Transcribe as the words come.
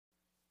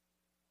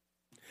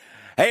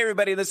Hey,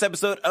 everybody, in this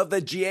episode of the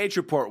GH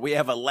Report, we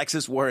have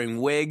Alexis wearing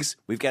wigs.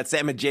 We've got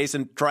Sam and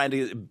Jason trying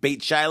to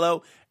bait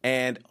Shiloh.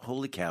 And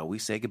holy cow, we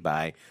say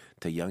goodbye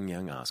to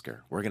young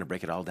Oscar. We're going to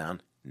break it all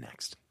down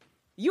next.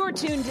 You're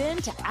tuned in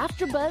to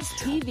AfterBuzz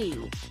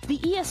TV, the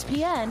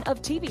ESPN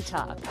of TV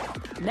talk.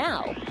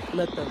 Now,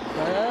 let the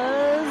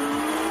buzz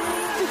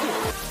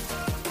begin.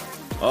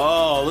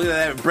 Oh, look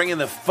at that, bringing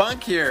the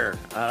funk here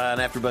on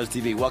AfterBuzz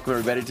TV. Welcome,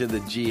 everybody, to the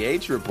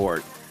GH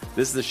Report.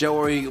 This is the show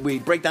where we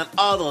break down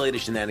all the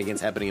latest shenanigans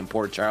happening in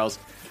Port Charles.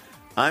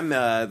 I'm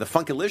the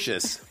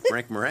Funkalicious,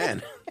 Frank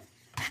Moran.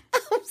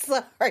 I'm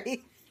sorry.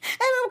 And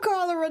I'm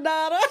Carla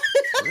Renata.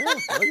 Yeah,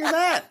 look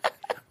at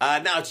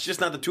that. Now, it's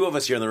just not the two of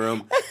us here in the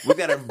room. We've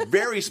got a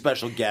very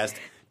special guest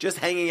just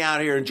hanging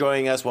out here,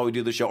 enjoying us while we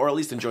do the show, or at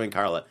least enjoying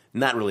Carla.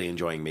 Not really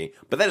enjoying me.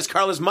 But that is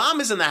Carla's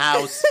mom is in the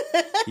house.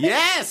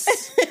 Yes.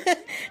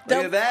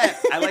 Look at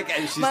that. I like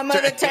it. My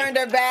mother turned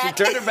her back.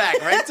 She turned her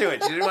back right to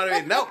it. She didn't want to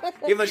be, nope.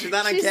 Even though she's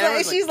not on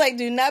camera. She's like,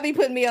 do not be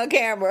putting me on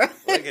camera.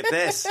 Look at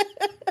this.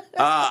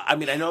 I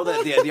know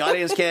that the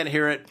audience can't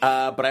hear it,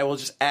 but I will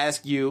just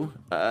ask you,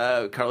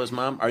 Carla's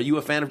mom, are you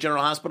a fan of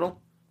General Hospital?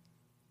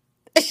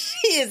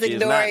 She is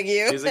ignoring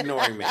you. She's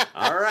ignoring me.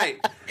 All right.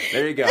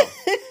 There you go.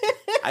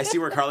 I see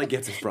where Carly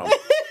gets it from.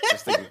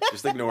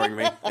 Just ignoring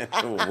me.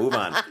 We'll move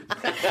on.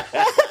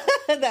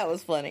 That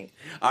was funny.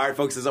 All right,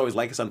 folks, as always,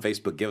 like us on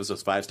Facebook. Give us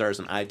those 5 stars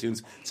on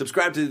iTunes.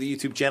 Subscribe to the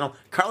YouTube channel.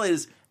 Carla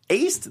is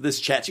aced this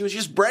chat. She was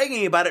just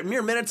bragging about it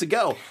mere minutes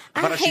ago.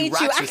 About I hate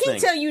you. I can't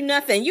tell you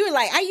nothing. You're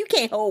like, you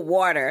can't hold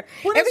water.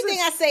 Everything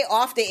I say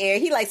off the air,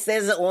 he like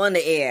says it on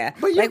the air.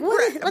 But like,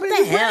 what the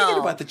you're hell?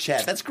 bragging about the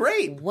chat. That's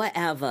great.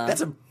 Whatever.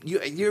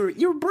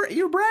 You're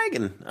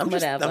bragging. I'm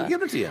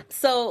giving it to you.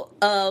 So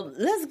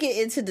let's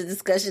get into the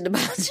discussion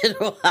about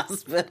General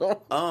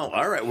Hospital. Oh,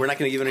 all right. We're not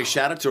going to give any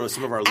shout out to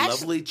some of our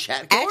lovely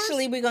chat goers?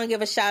 Actually, we're going to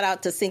give a shout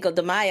out to Cinco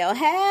de Mayo.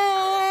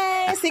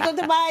 Hey, Cinco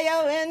de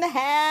Mayo in the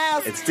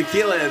house. It's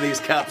tequila in these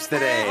cups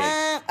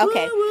today.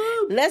 Okay.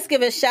 Woo-woo. Let's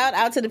give a shout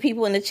out to the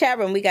people in the chat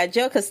room. We got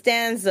Joe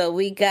Costanza.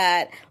 We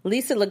got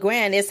Lisa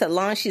LeGrand.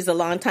 She's a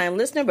long time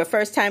listener, but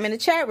first time in the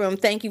chat room.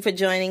 Thank you for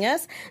joining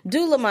us.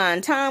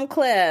 Dulamon, Tom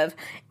Clev,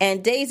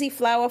 and Daisy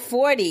Flower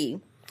 40.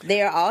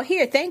 They are all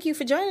here. Thank you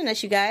for joining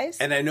us, you guys.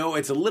 And I know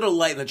it's a little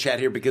light in the chat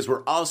here because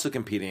we're also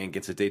competing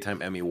against the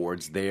Daytime Emmy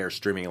Awards. They are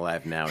streaming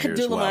live now here as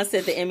well. Dulamon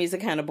said the Emmys are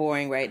kind of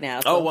boring right now.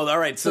 So, well, all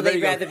right. So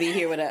they'd rather be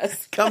here with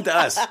us. Come to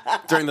us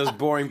during those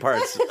boring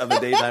parts of the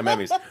Daytime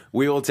Emmys.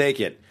 We will take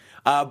it.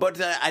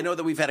 But I know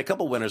that we've had a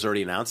couple winners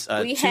already announced.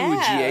 We 2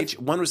 have. GH.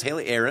 One was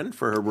Haley Aaron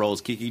for her role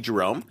as Kiki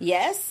Jerome.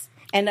 Yes.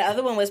 And the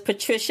other one was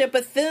Patricia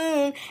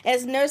Bethune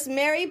as Nurse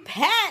Mary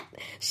Pat.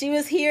 She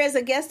was here as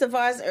a guest of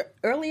ours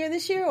earlier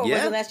this year, or was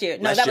it last year?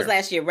 No, that was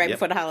last year, right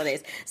before the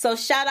holidays. So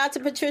shout out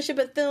to Patricia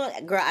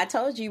Bethune. Girl, I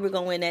told you were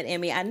going to win that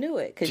Emmy. I knew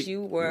it because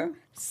you were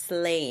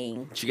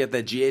slaying. She got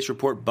that GH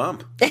Report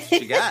bump. That's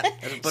what she got.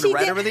 Put it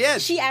right over the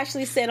edge. She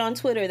actually said on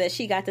Twitter that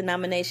she got the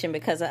nomination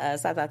because of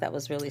us. I thought that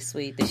was really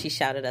sweet that she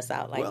shouted us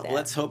out like that. Well,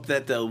 let's hope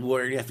that we're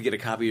going to have to get a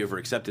copy of her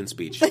acceptance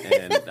speech,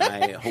 and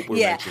I hope we're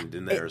mentioned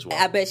in there as well.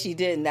 I bet she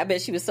didn't. I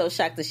bet she was so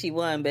shocked that she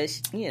won, but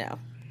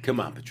Come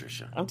on,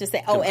 Patricia. I'm just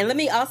saying. And let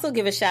me also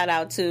give a shout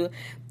out to,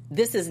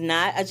 this is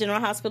not a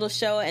General Hospital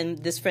show,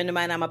 and this friend of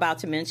mine I'm about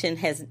to mention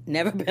has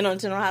never been on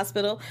General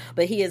Hospital,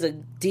 but he is a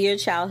dear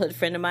childhood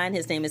friend of mine.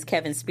 His name is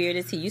Kevin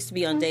Spiritus. He used to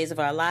be on Days of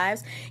Our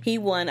Lives. He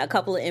won a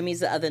couple of Emmys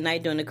the other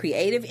night during the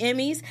Creative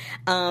Emmys,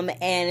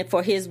 and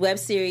for his web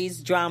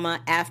series drama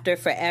After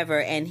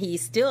Forever, and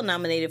he's still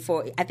nominated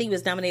for, I think he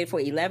was nominated for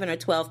 11 or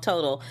 12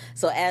 total.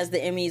 So as the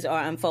Emmys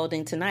are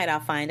unfolding tonight,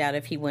 I'll find out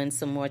if he wins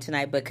some more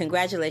tonight. But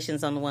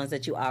congratulations on the ones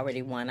that you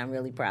already won. I'm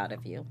really proud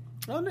of you.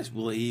 Oh, nice.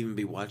 Will he even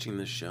be watching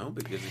this show?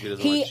 Because if he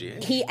doesn't watch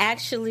GH? He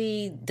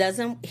actually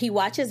doesn't. He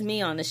watches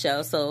me on the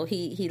show, so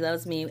he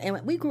loves me.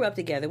 And we grew up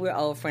together. We're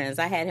old friends.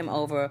 I had him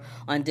over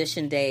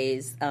audition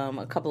days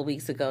a couple of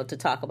weeks ago to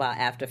talk about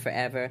After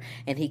Forever,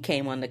 and he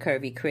came on the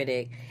Curvy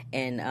Critic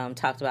and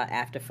talked about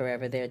After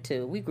Forever there,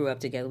 too. We grew up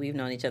together. We've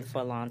known each other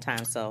for a long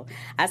time, so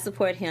I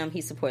support him.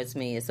 He supports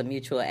me. It's a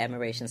mutual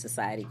admiration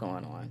society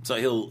going on. So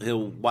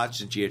he'll watch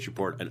the GH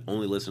Report and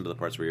only listen to the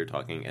parts where you're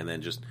talking and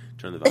then just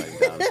turn the volume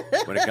down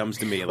when it comes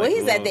to me. Well,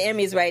 he's at the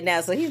Emmys right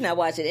now, so he's not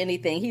watching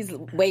anything. He's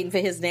waiting for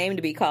his name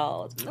to be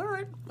called. All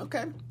right.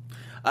 Okay.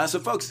 So,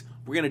 folks,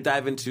 we're going to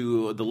dive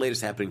into the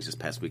latest happenings this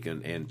past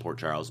weekend in Port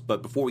Charles.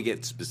 But before we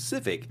get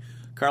specific,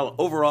 Carla,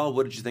 overall,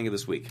 what did you think of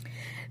this week?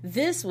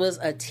 This was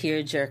a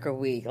tearjerker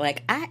week.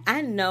 Like,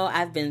 I know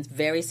I've been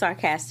very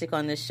sarcastic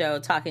on this show,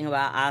 talking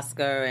about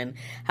Oscar and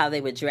how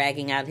they were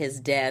dragging out his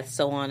death,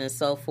 so on and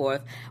so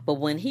forth. But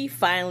when he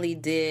finally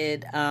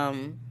did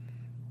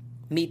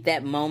meet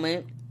that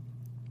moment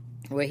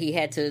where he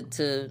had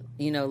to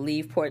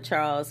leave Port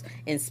Charles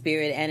in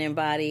spirit and in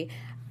body,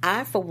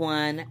 I, for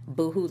one,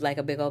 boo-hooed like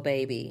a big old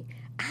baby.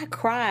 I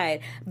cried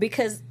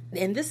because,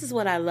 and this is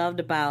what I loved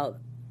about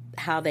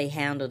how they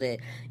handled it.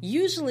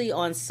 Usually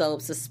on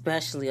soaps,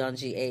 especially on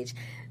GH,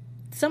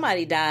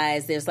 somebody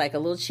dies, there's like a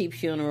little cheap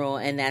funeral,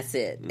 and that's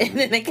it. Mm-hmm. And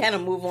then they kind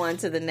of move on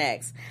to the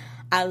next.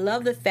 I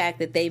love the fact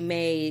that they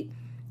made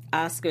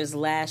Oscar's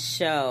last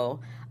show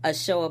a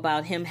show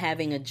about him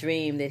having a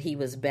dream that he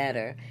was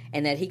better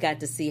and that he got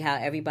to see how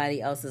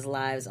everybody else's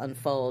lives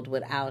unfold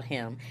without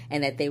him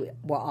and that they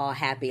were all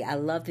happy. I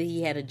love that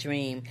he had a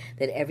dream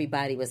that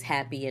everybody was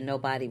happy and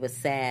nobody was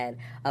sad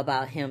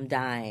about him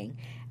dying.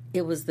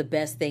 It was the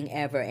best thing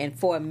ever. And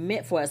for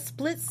a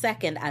split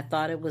second, I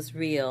thought it was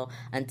real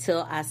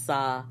until I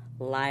saw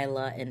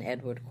Lila and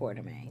Edward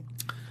Quartermaine.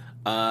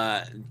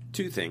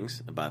 Two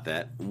things about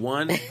that.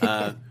 One,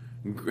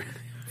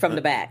 from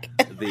the back.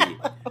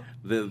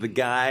 the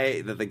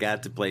guy that they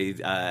got to play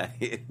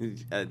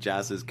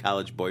Joss's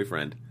college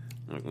boyfriend.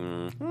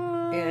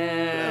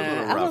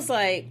 Yeah, I was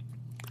like,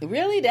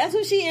 really? That's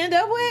who she ended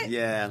up with?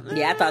 Yeah.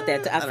 Yeah, I thought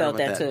that. I felt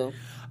that too.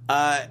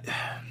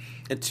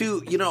 And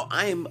two,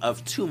 I am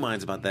of two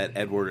minds about that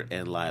Edward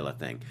and Lila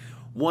thing.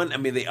 One, I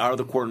mean, they are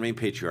the Quartermaine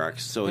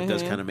patriarchs, so it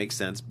does kind of make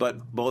sense.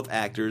 But both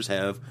actors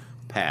have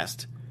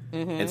passed,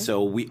 and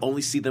so we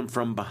only see them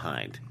from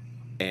behind,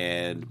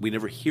 and we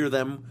never hear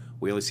them.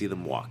 We only see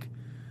them walk.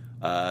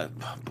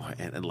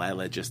 And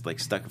Lila just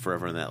like stuck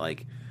forever in that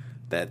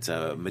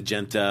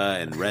magenta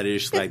and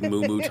reddish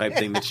muumuu type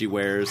thing that she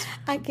wears.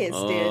 I can't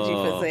stand you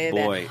for saying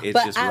boy, that.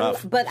 It's just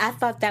rough. But I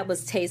thought that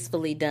was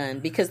tastefully done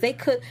because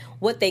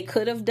what they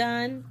could have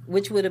done,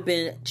 which would have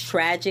been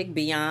tragic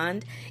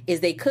beyond, is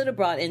they could have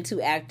brought in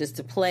two actors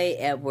to play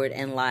Edward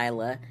and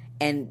Lila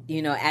and,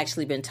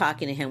 actually been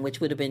talking to him, which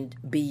would have been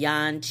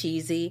beyond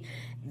cheesy.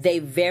 They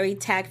very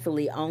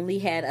tactfully only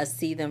had us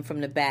see them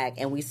from the back,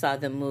 and we saw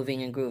them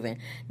moving and grooving.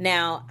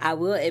 Now, I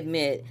will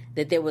admit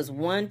that there was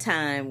one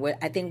time where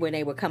I think when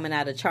they were coming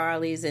out of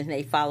Charlie's and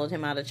they followed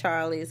him out of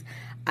Charlie's,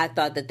 I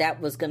thought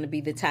that was going to be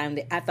the time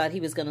that I thought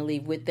he was going to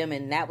leave with them,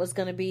 and that was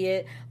going to be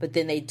it. But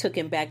then they took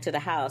him back to the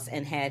house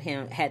and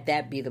had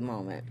that be the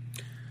moment.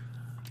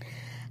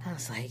 I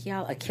was like,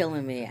 y'all are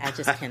killing me. I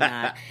just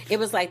cannot. It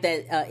was like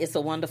that It's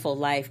a Wonderful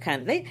Life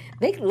kind of...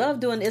 They love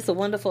doing It's a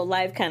Wonderful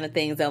Life kind of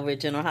things over at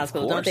General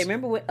Hospital. Don't they?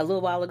 Remember a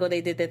little while ago they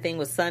did that thing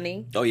with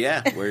Sonny? Oh,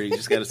 yeah, where you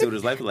just got to see what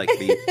his life was like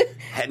if he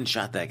hadn't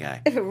shot that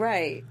guy.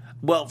 Right.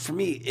 Well, for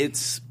me,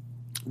 it's...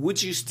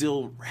 Would you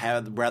still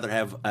rather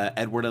have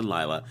Edward and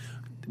Lila...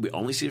 We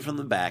only see it from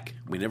the back.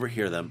 We never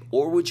hear them.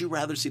 Or would you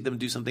rather see them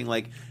do something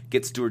like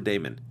get Stuart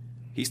Damon?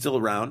 He's still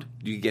around.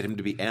 You get him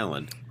to be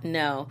Alan.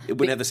 No. It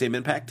wouldn't have the same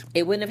impact?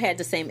 It wouldn't have had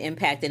the same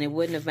impact, and it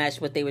wouldn't have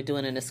matched what they were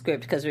doing in the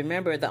script. Because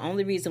remember, the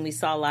only reason we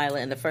saw Lila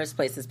in the first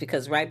place is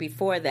because right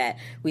before that,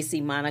 we see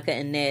Monica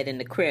and Ned in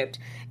the crypt,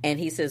 and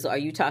he says, "Are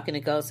you talking to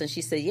ghosts?" And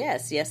she said,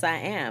 yes, I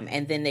am.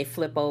 And then they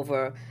flip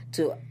over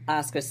to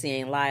Oscar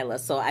seeing Lila.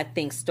 So I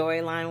think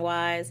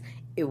storyline-wise,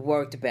 it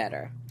worked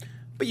better.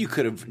 But you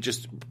could have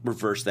just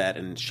reversed that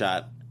and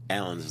shot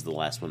Alan as the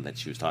last one that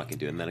she was talking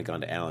to, and then it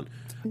gone to Alan.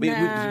 I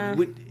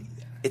mean,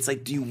 it's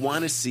like, do you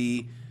want to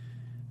see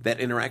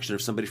that interaction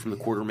of somebody from the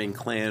Quartermaine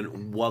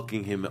clan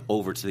welcoming him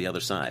over to the other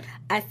side?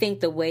 I think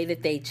the way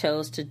that they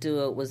chose to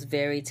do it was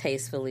very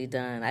tastefully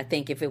done. I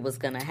think if it was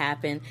going to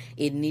happen,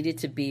 it needed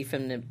to be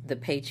from the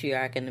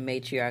patriarch and the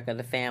matriarch of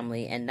the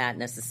family and not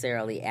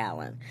necessarily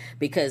Alan.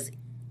 Because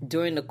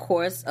during the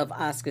course of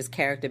Oscar's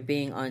character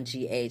being on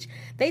GH,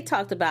 they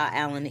talked about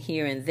Alan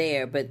here and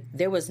there, but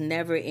there was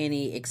never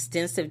any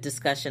extensive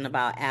discussion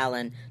about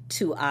Alan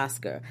to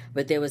Oscar.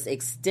 But there was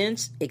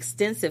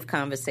extensive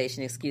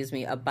conversation,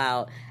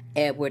 about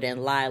Edward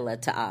and Lila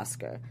to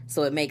Oscar.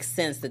 So it makes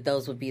sense that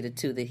those would be the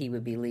two that he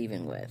would be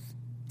leaving with.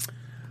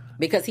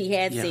 Because he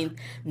had seen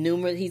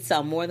he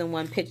saw more than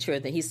one picture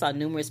of them. He saw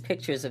numerous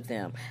pictures of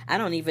them. I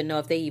don't even know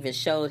if they even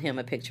showed him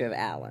a picture of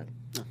Alan.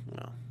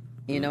 Well,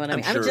 you know what I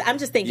mean? Sure. I'm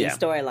just thinking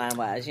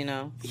storyline-wise,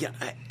 Yeah,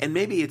 and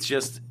maybe it's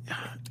just...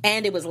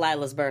 And it was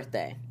Lila's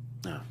birthday.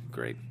 Oh,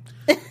 great.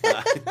 The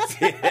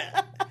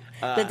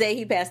day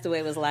he passed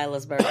away was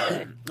Lila's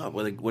birthday. Oh,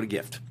 what a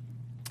gift.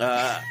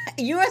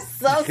 You are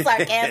so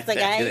sarcastic.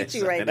 I hate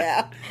you right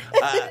now.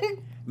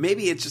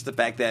 Maybe it's just the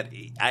fact that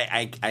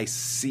I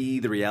see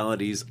the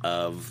realities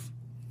of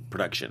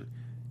production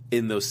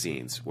in those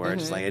scenes where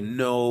it's like, I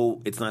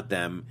know it's not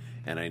them,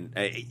 and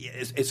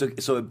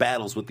so it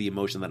battles with the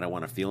emotion that I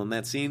want to feel in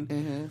that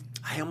scene.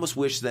 I almost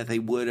wish that they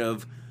would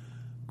have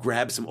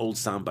grabbed some old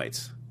sound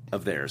bites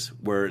of theirs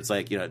where it's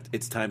like,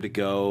 it's time to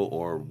go,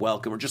 or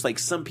welcome, or just like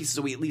some pieces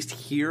that we at least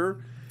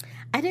hear.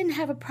 I didn't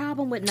have a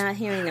problem with not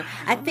hearing them.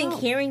 I think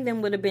hearing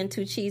them would have been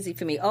too cheesy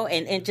for me. Oh,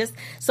 and just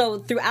so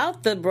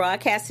throughout the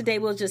broadcast today,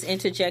 we'll just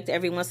interject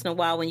every once in a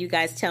while when you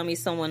guys tell me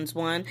someone's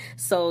won.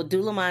 So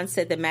Dulamon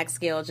said that Max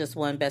Gale just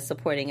won Best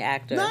Supporting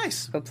Actor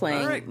for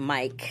playing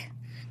Mike.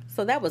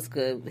 So that was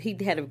good. He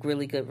had a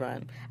really good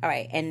run. All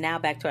right, and now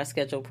back to our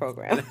scheduled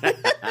program.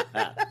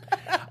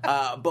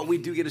 But we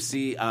do get to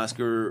see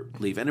Oscar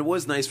leave, and it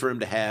was nice for him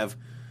to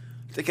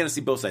kind of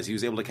see both sides. He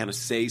was able to kind of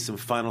say some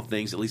final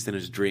things, at least in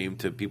his dream,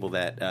 to people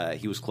that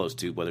he was close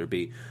to, whether it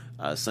be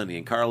Sonny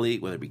and Carly,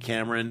 whether it be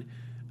Cameron.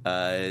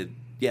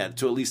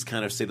 to at least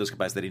kind of say those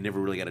goodbyes that he never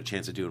really got a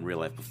chance to do in real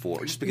life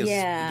before, just because the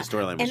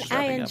storyline was just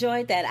wrapping up.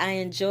 Enjoyed that. I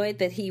enjoyed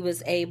that he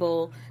was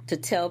able to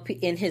tell,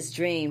 in his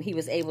dream, he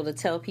was able to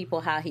tell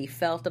people how he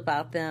felt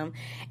about them.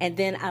 And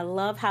then I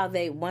love how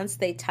once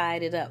they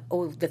tied it up.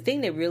 Oh, the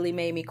thing that really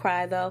made me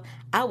cry, though,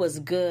 I was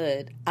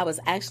good. I was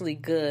actually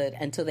good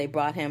until they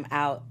brought him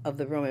out of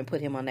the room and put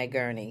him on that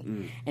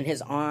gurney. And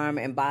his arm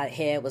and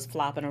head was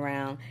flopping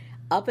around.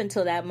 Up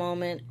until that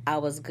moment, I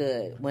was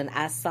good. When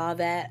I saw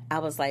that, I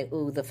was like,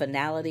 ooh, the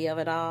finality of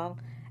it all,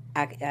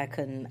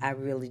 I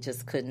really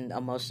just couldn't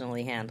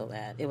emotionally handle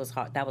that. It was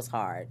hard. That was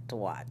hard to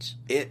watch.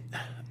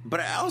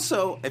 But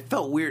it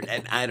felt weird,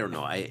 and I don't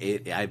know.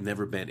 I've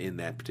never been in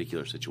that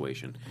particular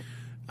situation.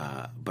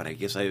 But I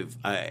guess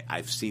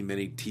I've seen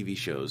many TV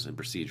shows and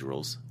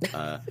procedurals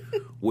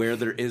where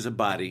there is a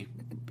body,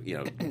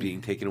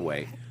 being taken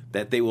away,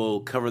 that they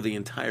will cover the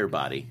entire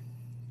body.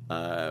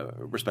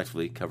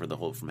 Respectfully cover the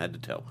whole from head to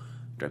toe,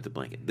 drap the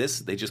blanket.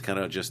 They just kind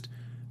of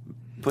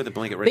put the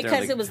blanket right there.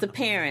 Because it was the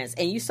parents,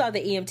 and you saw the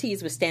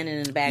EMTs were standing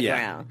in the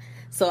background. Yeah.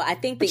 So I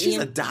think she's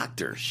a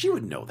doctor. She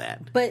would know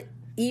that. But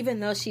even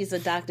though she's a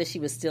doctor, she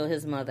was still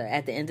his mother.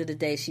 At the end of the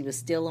day, she was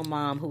still a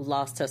mom who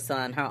lost her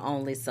son, her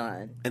only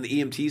son. And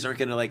the EMTs aren't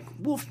going to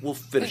we'll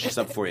finish this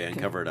up for you and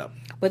cover it up.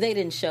 But they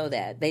didn't show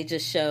that. They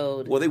just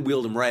showed. Well, they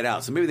wheeled him right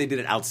out. So maybe they did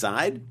it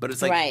outside, but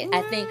it's like right.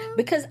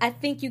 I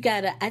think you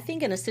gotta. I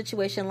think in a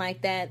situation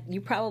like that,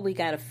 you probably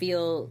gotta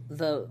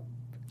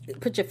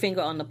put your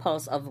finger on the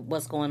pulse of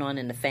what's going on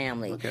in the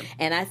family. Okay.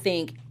 And I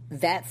think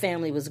that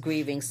family was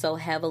grieving so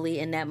heavily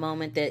in that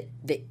moment that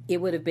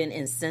it would have been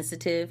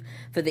insensitive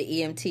for the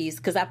EMTs.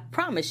 Because I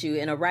promise you,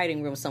 in a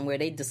writing room somewhere,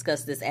 they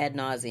discussed this ad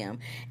nauseum.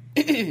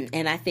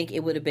 And I think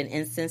it would have been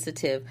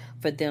insensitive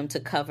for them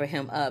to cover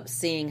him up,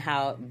 seeing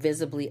how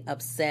visibly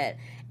upset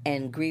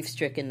and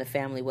grief-stricken the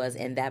family was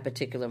in that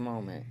particular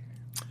moment.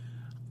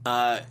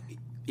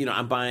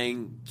 I'm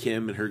buying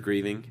Kim and her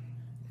grieving,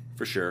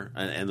 for sure.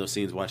 And those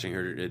scenes, watching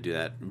her do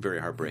that, very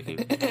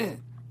heartbreaking.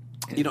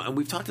 And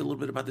we've talked a little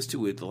bit about this, too,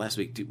 with the last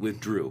week with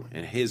Drew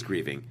and his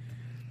grieving.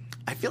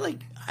 I feel like,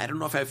 I don't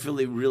know if I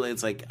fully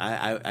realize, like,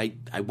 I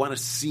want to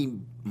see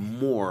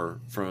more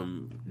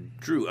from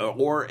Drew,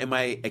 or am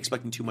I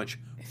expecting too much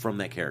from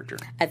that character?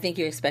 I think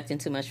you're expecting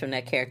too much from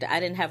that character. I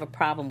didn't have a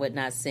problem with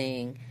not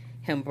seeing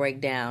him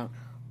break down.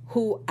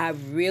 Who I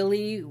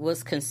really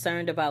was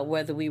concerned about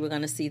whether we were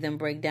going to see them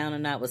break down or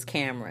not was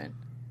Cameron.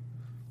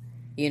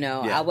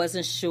 I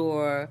wasn't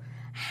sure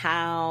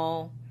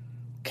how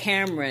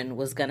Cameron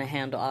was going to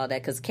handle all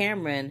that, because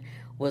Cameron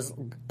was,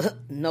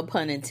 no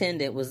pun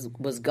intended, was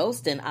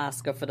ghosting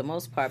Oscar for the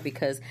most part,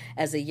 because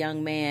as a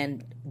young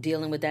man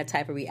dealing with that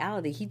type of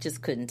reality, he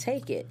just couldn't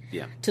take it.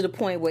 Yeah. To the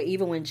point where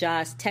even when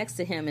Josh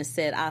texted him and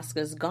said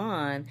Oscar's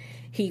gone,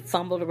 he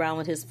fumbled around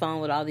with his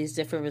phone with all these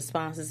different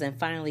responses, and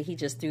finally he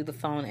just threw the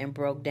phone and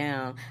broke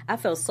down. I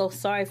felt so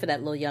sorry for that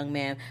little young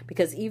man,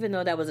 because even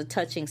though that was a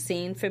touching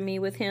scene for me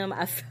with him,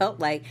 I felt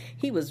like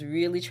he was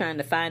really trying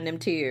to find them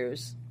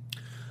tears.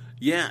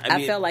 Yeah,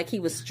 I felt like he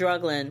was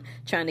struggling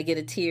trying to get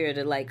a tear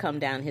to come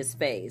down his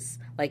face.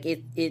 Like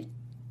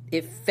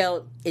it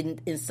felt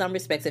in some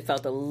respects it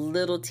felt a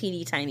little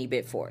teeny tiny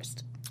bit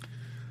forced.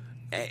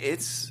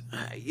 It's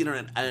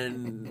and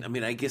I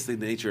mean, I guess the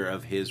nature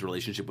of his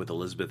relationship with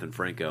Elizabeth and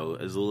Franco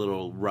is a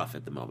little rough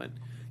at the moment,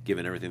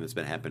 given everything that's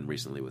been happening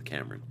recently with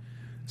Cameron.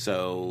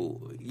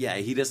 So yeah,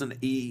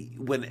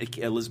 when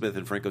Elizabeth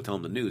and Franco tell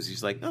him the news,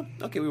 he's like, oh,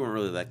 okay, we weren't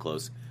really that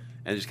close.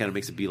 And just kind of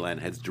makes a beeline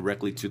and heads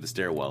directly to the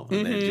stairwell.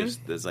 And then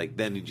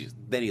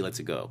then he lets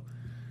it go.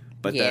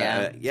 But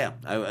I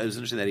was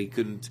interested that he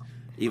couldn't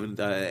even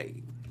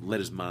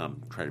let his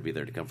mom try to be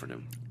there to comfort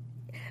him.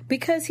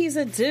 Because he's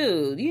a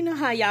dude. You know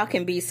how y'all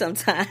can be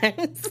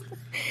sometimes.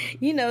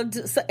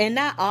 And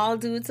not all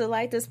dudes are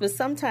like this, but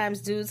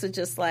sometimes dudes are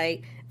just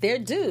like, they're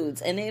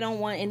dudes, and they don't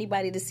want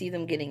anybody to see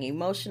them getting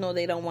emotional.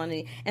 They don't want to,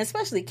 and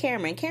especially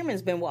Cameron.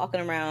 Cameron's been walking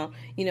around,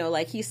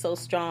 like he's so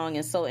strong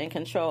and so in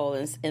control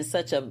and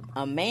such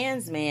a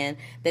man's man,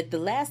 that the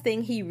last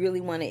thing he really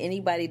wanted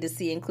anybody to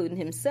see, including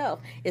himself,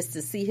 is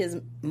to see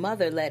his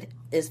mother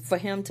for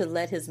him to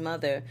let his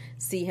mother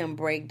see him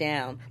break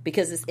down.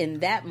 Because it's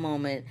in that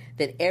moment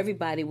that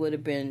everybody would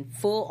have been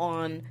full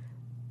on,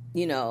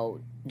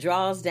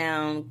 draws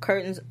down,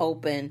 curtains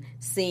open,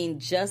 seeing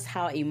just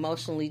how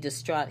emotionally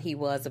distraught he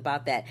was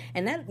about that.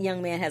 And that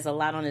young man has a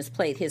lot on his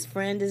plate. His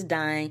friend is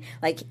dying.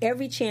 Like,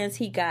 every chance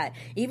he got,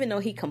 even though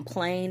he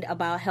complained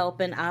about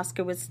helping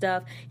Oscar with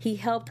stuff, he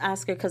helped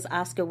Oscar because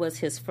Oscar was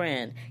his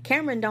friend.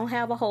 Cameron don't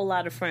have a whole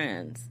lot of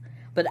friends.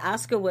 But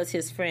Oscar was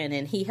his friend,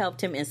 and he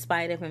helped him in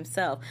spite of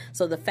himself.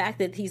 So the fact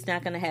that he's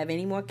not going to have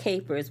any more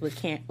capers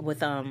with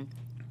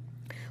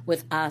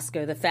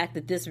Oscar, the fact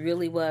that this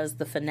really was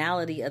the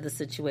finality of the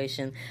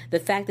situation, the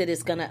fact that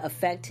it's going to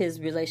affect his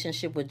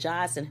relationship with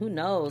Josh, and who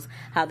knows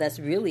how that's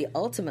really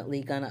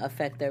ultimately going to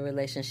affect their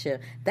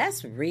relationship,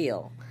 that's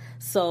real.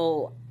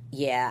 So,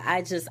 yeah,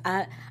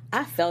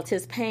 I felt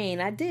his pain.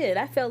 I did.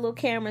 I felt little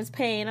Cameron's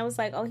pain. I was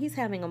like, oh, he's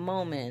having a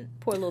moment.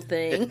 Poor little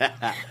thing.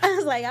 I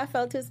was like, I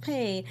felt his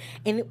pain.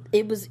 And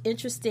it was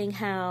interesting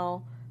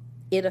how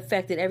it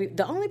affected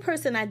the only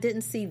person I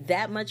didn't see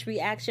that much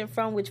reaction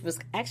from, which was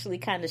actually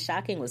kind of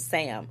shocking, was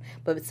Sam.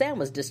 But Sam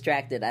was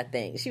distracted, I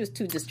think. She was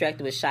too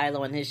distracted with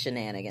Shiloh and his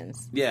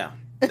shenanigans. Yeah.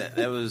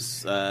 That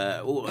was.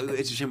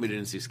 It's a shame we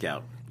didn't see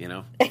Scout. You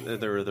know,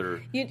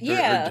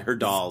 her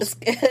dolls.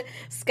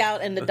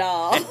 Scout and the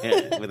doll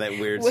with that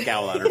weird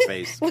scowl on her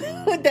face.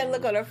 With that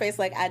look on her face,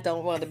 like I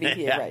don't want to be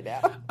here right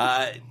now.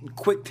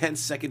 Quick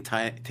 10-second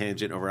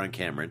tangent over on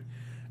Cameron,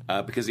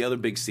 because the other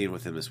big scene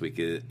with him this week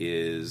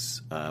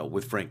is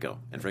with Franco,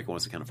 and Franco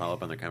wants to kind of follow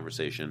up on their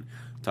conversation,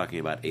 talking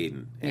about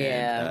Aiden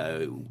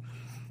and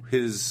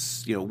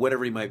his,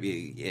 whatever he might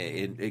be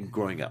in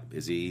growing up.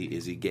 Is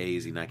he gay?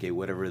 Is he not gay?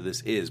 Whatever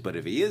this is, but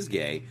if he is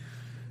gay,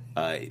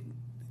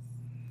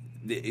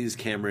 is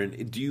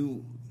Cameron?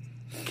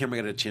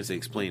 Cameron got a chance to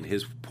explain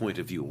his point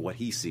of view, what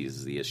he sees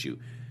as the issue.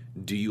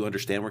 Do you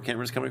understand where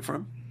Cameron's coming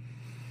from?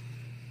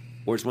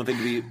 Or it's one thing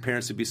to be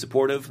parents to be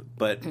supportive,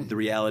 but the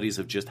realities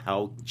of just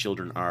how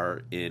children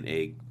are in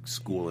a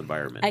school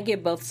environment. I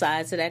get both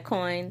sides of that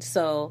coin.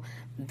 So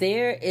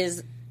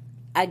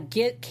I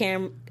get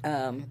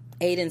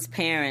Aiden's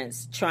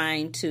parents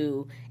trying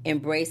to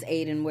embrace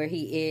Aiden where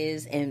he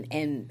is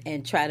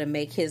and try to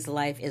make his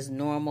life as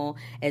normal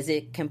as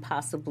it can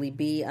possibly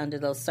be under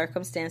those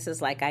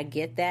circumstances. Like, I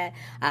get that.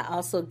 I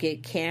also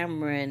get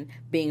Cameron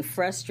being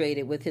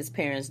frustrated with his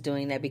parents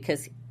doing that,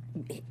 because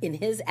in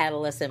his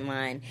adolescent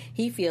mind,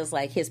 he feels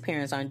like his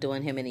parents aren't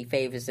doing him any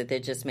favors, that they're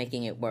just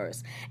making it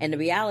worse. And the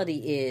reality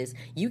is,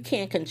 you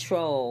can't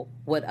control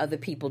what other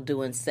people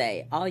do and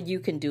say. All you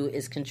can do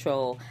is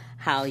control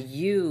how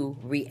you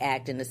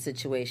react in a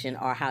situation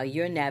or how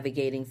you're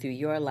navigating through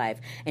your life.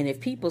 And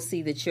if people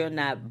see that you're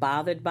not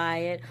bothered by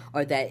it,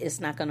 or that it's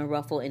not going to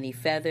ruffle any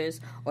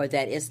feathers, or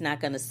that it's not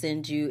going to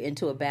send you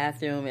into a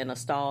bathroom in a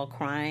stall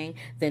crying,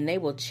 then they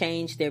will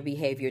change their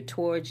behavior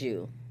towards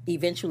you.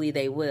 Eventually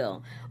they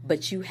will.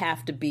 But you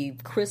have to be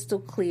crystal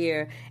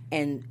clear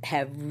and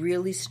have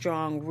really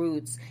strong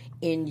roots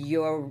in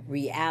your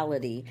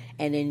reality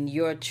and in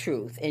your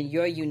truth, and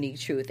your unique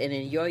truth, and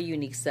in your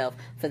unique self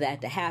for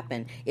that to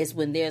happen. It's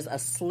when there's a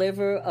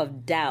sliver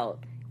of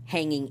doubt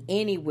hanging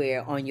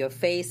anywhere on your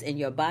face and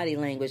your body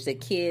language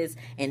that kids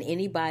and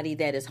anybody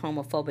that is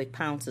homophobic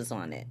pounces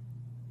on it.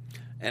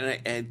 And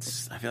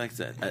I feel like it's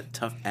a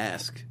tough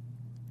ask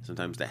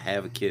sometimes to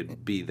have a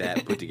kid be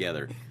that put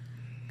together.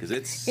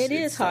 It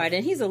is hard,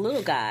 and he's a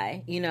little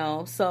guy,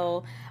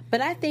 so, but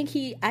I think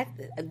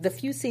the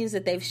few scenes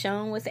that they've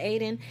shown with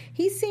Aiden,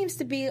 he seems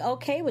to be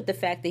okay with the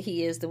fact that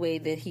he is the way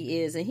that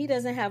he is, and he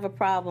doesn't have a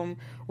problem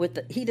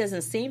he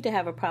doesn't seem to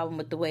have a problem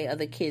with the way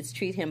other kids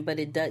treat him, but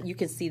you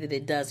can see that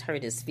it does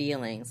hurt his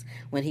feelings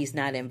when he's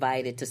not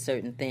invited to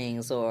certain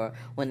things, or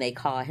when they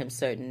call him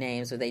certain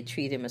names, or they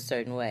treat him a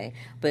certain way.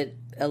 But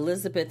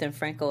Elizabeth and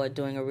Franco are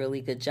doing a really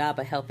good job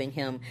of helping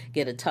him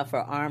get a tougher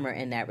armor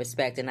in that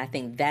respect, and I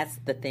think that's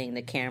the thing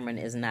that Cameron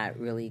is not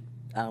really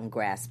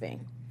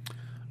grasping.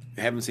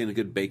 I haven't seen a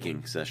good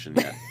baking session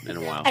yet in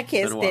a while. I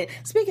can't stand.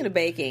 Speaking of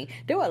baking,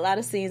 there were a lot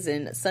of scenes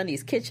in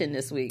Sonny's kitchen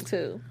this week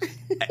too.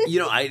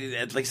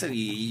 Like I said,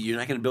 you're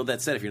not going to build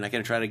that set if you're not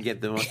going to try to get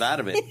the most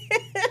out of it.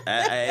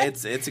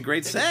 It's a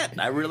great set.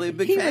 I'm really a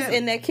big fan. He was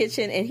in that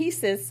kitchen and he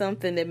said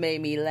something that made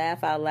me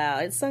laugh out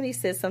loud. And Sonny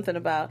said something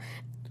about.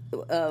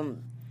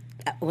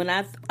 When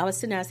I was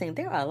sitting there saying,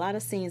 there are a lot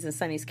of scenes in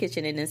Sonny's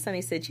kitchen, and then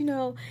Sonny said,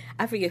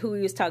 I forget who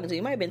he was talking to.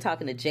 He might have been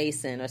talking to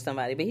Jason or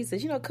somebody, but he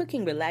says,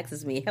 cooking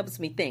relaxes me, helps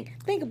me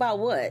think. Think about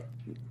what?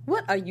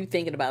 What are you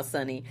thinking about,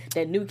 Sonny?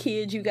 That new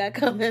kid you got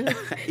coming?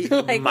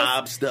 Like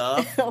mob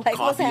stuff, like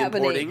what's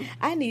happening? Importing.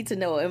 I need to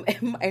know.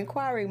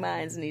 Inquiring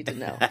minds need to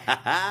know.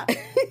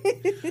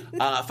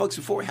 Folks,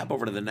 before we hop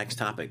over to the next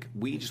topic,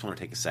 we just want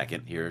to take a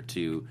second here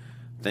to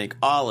thank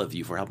all of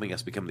you for helping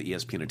us become the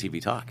ESPN of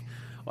TV Talk.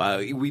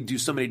 We do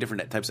so many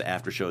different types of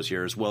after shows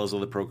here, as well as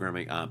other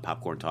programming on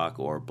Popcorn Talk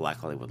or Black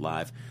Hollywood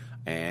Live,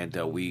 and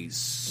we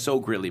so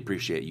greatly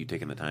appreciate you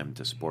taking the time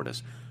to support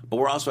us. But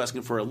we're also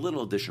asking for a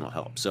little additional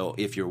help. So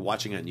if you're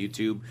watching on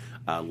YouTube,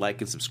 like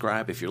and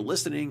subscribe. If you're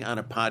listening on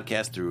a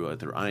podcast through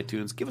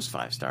iTunes, give us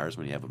 5 stars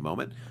when you have a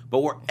moment. But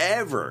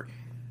wherever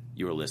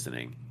you are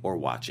listening or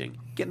watching,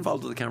 get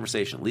involved with the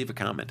conversation. Leave a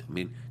comment. I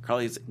mean,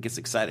 Carly gets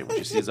excited when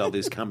she sees all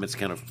these comments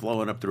kind of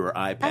flowing up through her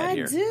iPad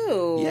here. I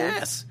do.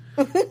 Yes.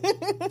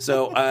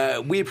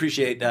 So we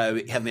appreciate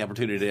having the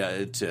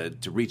opportunity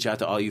to reach out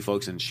to all you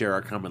folks and share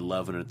our common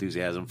love and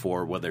enthusiasm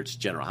for whether it's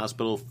General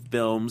Hospital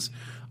films,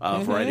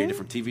 variety of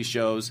different TV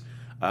shows.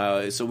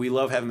 So we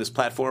love having this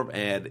platform,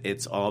 and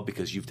it's all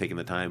because you've taken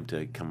the time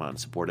to come on and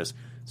support us.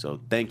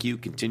 So thank you.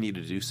 Continue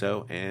to do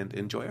so and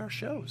enjoy our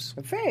shows.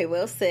 Very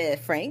well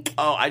said, Frank.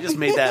 Oh, I just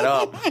made that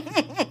up.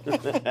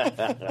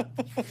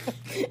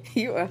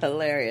 You are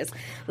hilarious.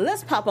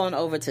 Let's pop on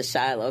over to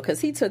Shiloh, because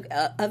he took,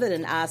 other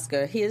than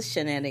Oscar, his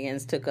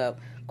shenanigans took up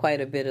quite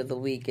a bit of the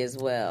week as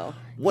well.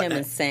 Him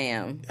and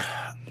Sam.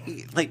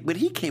 Like, when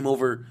he came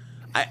over,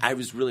 I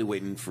was really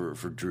waiting for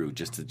Drew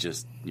just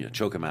to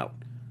choke him out.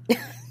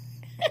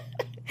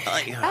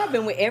 I've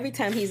been every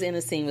time he's in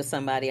a scene with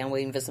somebody, I'm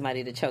waiting for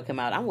somebody to choke him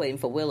out. I'm waiting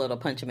for Willow to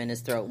punch him in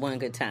his throat one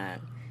good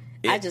time.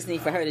 I just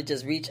need for her to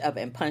just reach up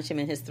and punch him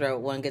in his throat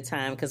one good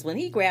time. Because when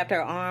he grabbed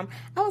her arm,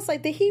 I was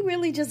like, did he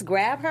really just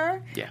grab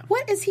her? Yeah.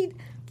 What is he?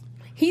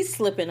 He's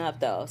slipping up,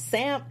 though.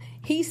 Sam,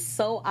 he's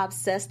so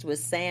obsessed with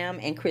Sam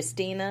and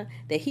Christina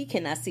that he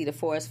cannot see the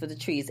forest for the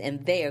trees,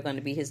 and they are going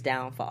to be his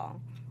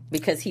downfall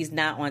because he's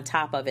not on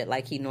top of it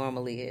like he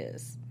normally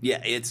is. Yeah,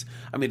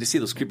 to see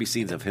those creepy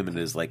scenes of him in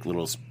his like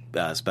little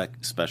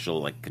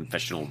special like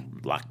confessional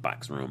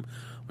lockbox room.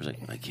 I was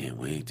like, I can't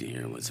wait to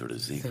hear what sort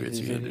of secrets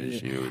you're going to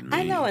share with me.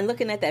 I know, and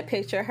looking at that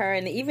picture of her,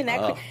 and even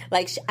that,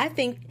 I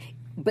think,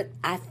 but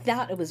I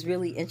thought it was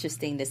really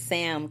interesting that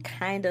Sam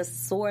kind of,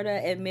 sort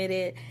of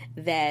admitted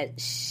that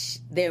she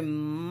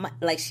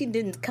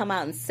didn't come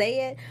out and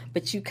say it,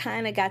 but you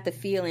kind of got the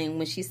feeling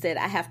when she said,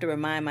 I have to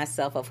remind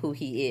myself of who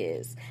he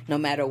is, no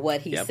matter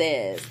what he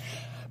says.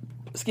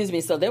 Excuse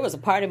me. So there was a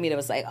part of me that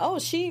was like, oh,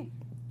 she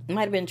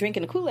might have been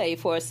drinking the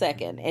Kool-Aid for a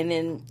second. And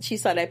then she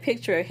saw that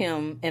picture of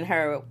him and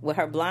her with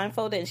her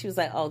blindfolded, and she was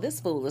like, oh, this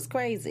fool is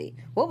crazy.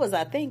 What was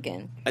I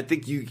thinking? I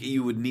think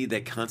you would need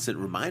that constant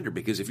reminder,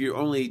 because if you're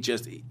only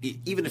just,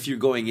 even if you're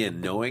going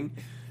in knowing,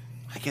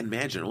 I can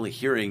imagine only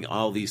hearing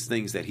all these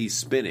things that he's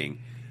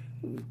spinning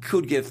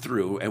could get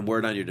through and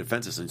wear down your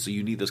defenses. And so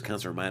you need those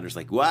constant reminders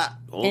like, what?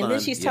 Hold on. And then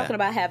she's talking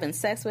about having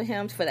sex with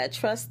him for that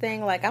trust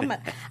thing. Like, I'm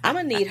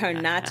going to need her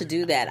not to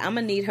do that. I'm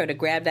going to need her to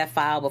grab that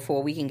file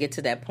before we can get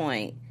to that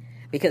point.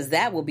 Because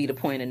that will be the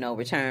point of no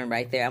return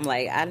right there. I'm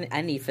like,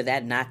 I need for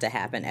that not to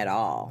happen at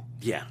all.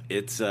 Yeah,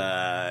 it's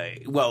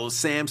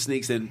Sam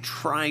sneaks in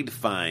trying to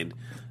find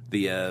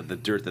the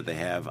dirt that they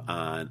have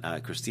on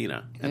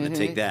Christina, and then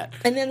take that,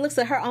 and then looks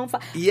at her own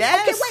file.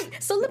 Yes. Okay,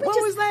 wait. So let me what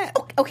was that?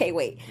 Okay,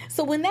 wait.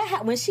 So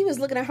when she was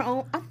looking at her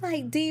own, I'm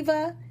like,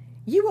 Diva,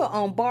 you were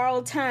on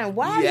borrowed time.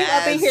 Why are you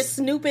up in here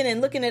snooping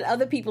and looking at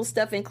other people's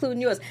stuff,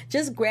 including yours?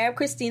 Just grab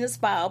Christina's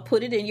file,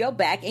 put it in your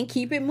back, and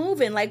keep it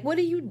moving. Like, what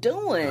are you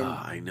doing?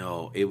 I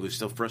know. It was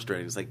so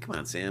frustrating. It's like, come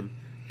on, Sam.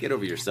 Get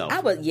over yourself.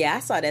 I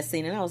saw that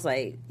scene, and I was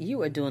like,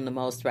 you are doing the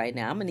most right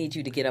now. I'm going to need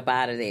you to get up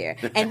out of there.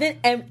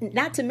 And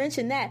not to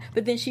mention that,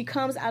 but then she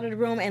comes out of the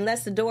room and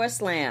lets the door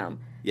slam.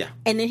 Yeah.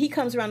 And then he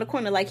comes around the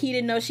corner like he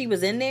didn't know she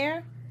was in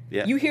there.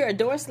 Yeah. You hear a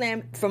door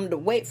slam from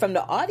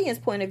the audience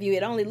point of view.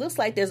 It only looks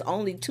like there's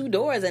only 2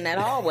 doors in that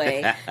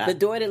hallway. The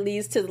door that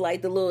leads to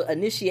like the little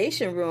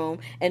initiation room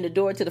and the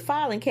door to the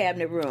filing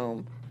cabinet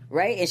room,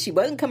 right? And she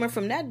wasn't coming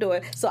from that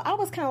door. So I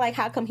was kind of like,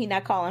 how come he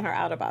not calling her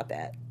out about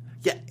that?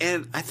 Yeah,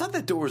 and I thought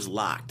that door was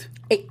locked.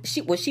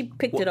 She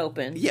picked it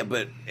open. Yeah,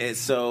 but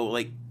so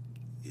like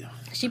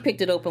she picked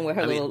it open with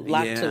her little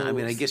lock tools. I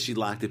mean, I guess she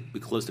locked it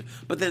close to.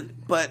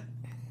 But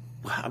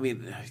I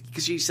mean,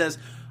 because she says,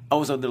 "I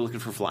was out there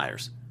looking for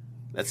flyers."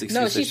 That's the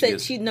excuse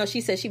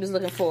she said she was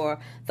looking for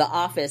the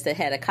office that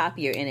had a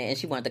copier in it, and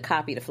she wanted to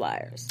copy the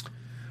flyers.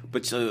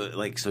 But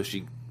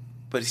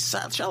But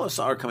Shiloh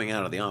saw her coming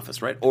out of the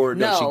office, right? Or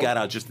no, she got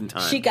out just in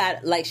time. She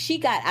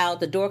got out,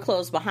 the door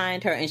closed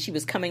behind her, and she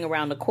was coming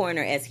around the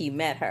corner as he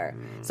met her.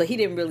 So he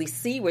didn't really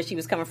see where she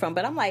was coming from.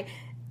 But I'm like,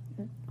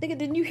 nigga,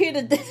 didn't you hear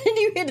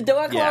the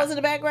door close in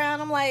the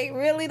background? I'm like,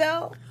 really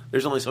though?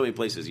 There's only so many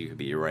places you could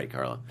be. You're right,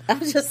 Carla. I'm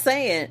just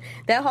saying,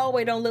 that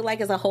hallway don't look like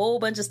there's a whole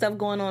bunch of stuff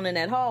going on in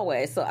that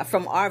hallway. So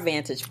from our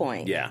vantage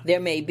point, there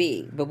may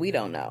be, but we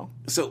don't know.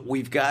 So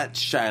we've got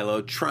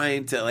Shiloh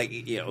trying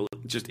to,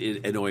 just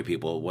annoy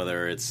people,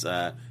 whether it's,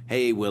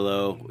 hey,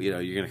 Willow, you're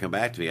going to come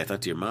back to me. I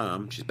talked to your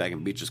mom. She's back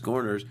in Beatrice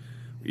Corners.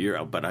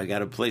 But I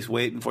got a place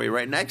waiting for you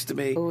right next to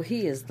me. Oh,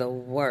 he is the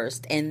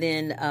worst. And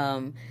then,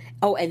 and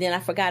then I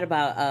forgot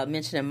about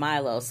mentioning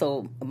Milo.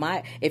 So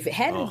if it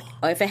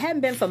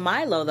hadn't been for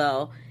Milo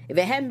though, if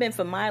it hadn't been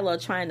for Milo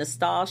trying to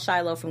stall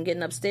Shiloh from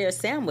getting upstairs,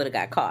 Sam would have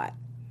got caught.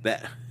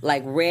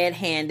 Like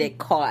red-handed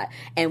caught.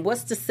 And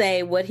what's to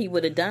say what he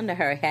would have done to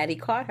her had he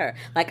caught her?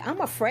 Like, I'm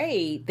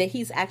afraid that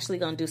he's actually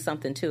going to do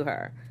something to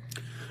her.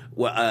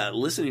 Well,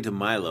 listening to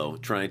Milo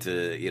trying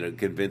to,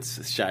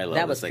 convince Shiloh.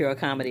 That was pure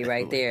comedy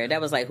right there.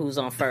 That was like, who's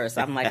on first?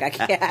 I'm like, I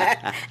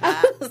can't.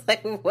 I was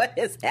like, what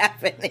is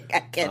happening? I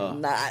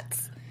cannot.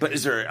 But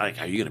is there,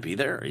 are you going to be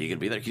there? Are you going to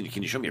be there?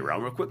 Can you show me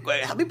around real quick?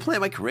 Help me plan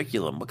my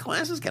curriculum. What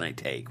classes can I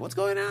take? What's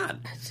going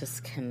on? I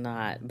just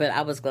cannot. But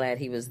I was glad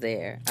he was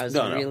there. I was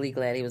really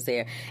glad he was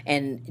there.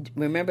 And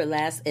remember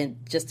and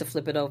just to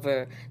flip it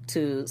over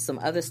to some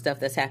other stuff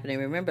that's happening,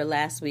 remember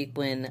last week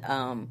when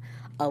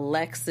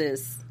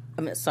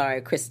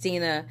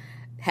Christina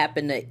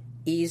happened to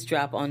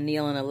eavesdrop on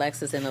Neil and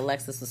Alexis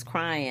was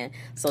crying.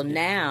 So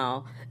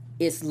now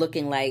it's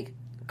looking like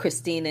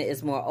Christina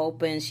is more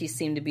open. She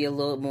seemed to be a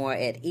little more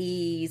at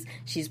ease.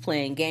 She's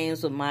playing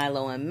games with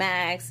Milo and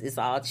Max. It's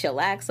all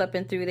chillax up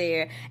and through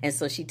there. And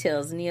so she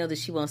tells Neil that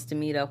she wants to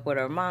meet up with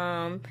her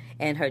mom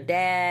and her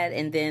dad,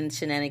 and then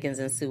shenanigans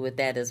ensue with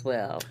that as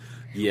well.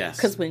 Yes.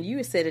 Because when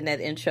you said in that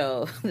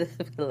intro,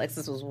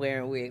 Alexis was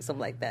wearing wigs, I'm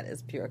like, that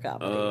is pure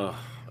comedy.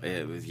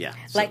 It was, yeah.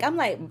 I'm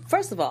like,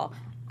 first of all,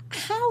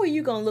 how are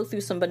you going to look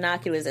through some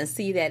binoculars and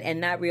see that and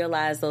not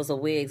realize those are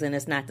wigs and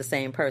it's not the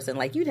same person?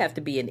 Like, you'd have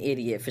to be an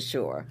idiot for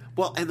sure.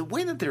 Well, and the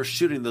way that they're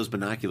shooting those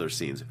binocular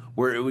scenes,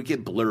 where it would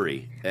get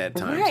blurry at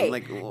times, Right. I'm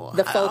like, well,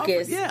 The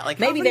focus. like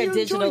maybe how they're are you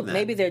digital. enjoying that?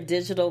 Maybe they're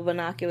digital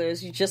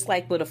binoculars. You just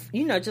like with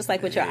just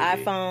like with your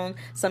iPhone.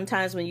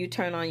 Sometimes when you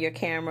turn on your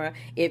camera,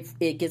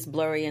 it gets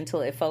blurry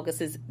until it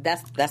focuses.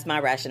 That's my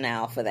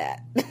rationale for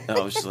that. I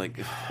was just like,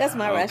 That's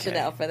my okay.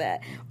 rationale for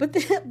that. But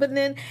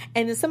then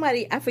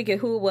somebody, I forget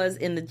who it was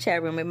in the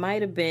chat room. It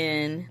might have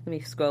been. Let me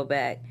scroll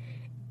back.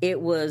 It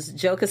was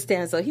Joe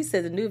Costanzo. He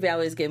said the new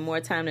Valerie is getting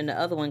more time than the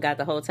other one got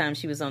the whole time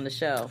she was on the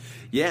show.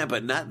 Yeah,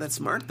 but not that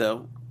smart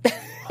though.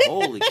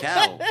 Holy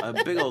cow!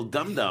 A big old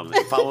dum dum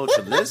following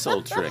to this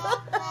old trick.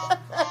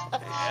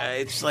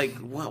 It's like,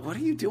 what are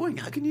you doing?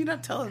 How can you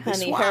not tell it?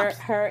 Honey,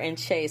 her and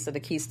Chase are the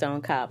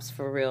Keystone Cops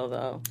for real,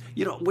 though.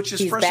 Which is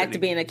he's frustrating. back to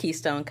being a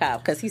Keystone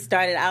Cop because he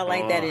started out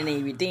like that and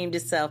he redeemed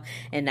himself,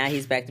 and now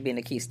he's back to being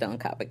a Keystone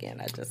Cop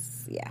again.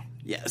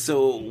 Yeah.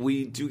 So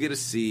we do get to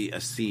see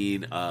a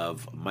scene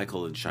of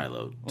Michael and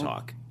Shiloh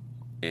talk,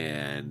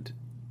 and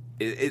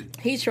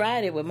he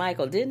tried it with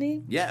Michael, didn't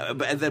he? Yeah,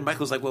 and then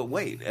Michael's like, "Well,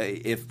 wait.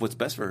 If what's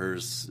best for her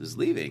is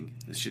leaving,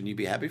 shouldn't you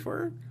be happy for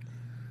her?"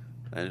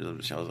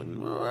 And Shillow's like, He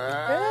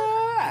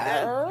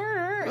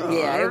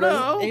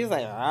was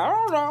like, I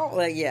don't know.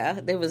 Like, yeah,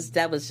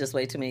 that was just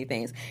way too many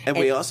things. And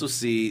we also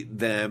see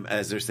them,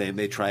 as they're saying,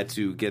 they try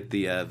to get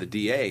the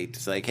DA to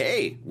say, like,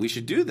 "Hey, we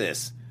should do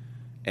this."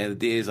 And the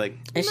DA's like,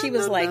 and she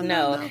was like,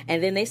 no.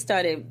 And then they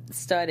started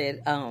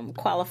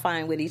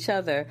qualifying with each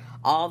other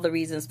all the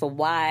reasons for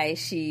why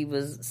she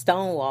was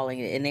stonewalling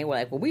it. And they were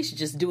like, well, we should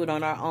just do it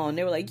on our own.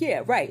 They were like,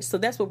 yeah, right. So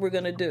that's what we're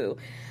going to do.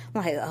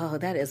 I'm like, oh,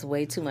 that is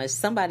way too much.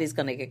 Somebody's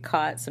going to get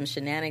caught. Some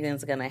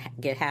shenanigans are going to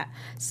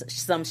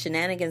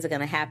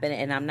happen.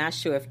 And I'm not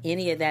sure if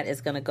any of that is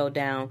going to go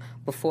down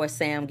before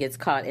Sam gets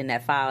caught in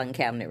that filing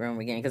cabinet room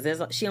again.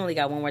 Because she only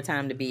got one more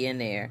time to be in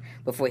there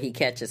before he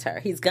catches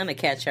her. He's going to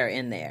catch her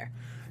in there.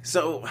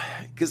 So,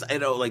 because I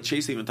know, like,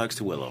 Chase even talks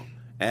to Willow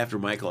after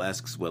Michael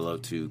asks Willow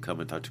to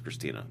come and talk to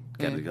Christina,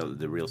 get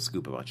the real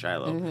scoop about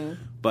Shiloh.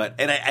 Mm-hmm. But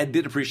I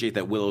did appreciate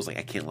that Willow's like,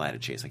 I can't lie to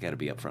Chase. I got to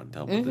be upfront and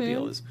tell him what the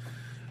deal is.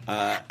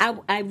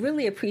 I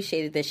really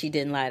appreciated that she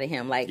didn't lie to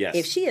him. Like,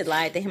 if she had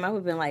lied to him, I would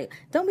have been like,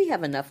 don't we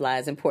have enough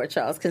lies in Port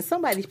Charles? Can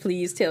somebody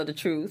please tell the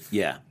truth?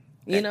 Yeah.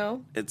 You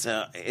know? I'm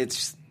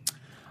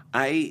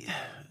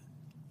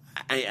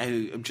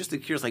just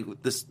curious, like,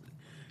 this.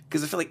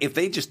 Because I feel like if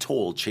they just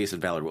told Chase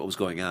and Valerie what was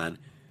going on,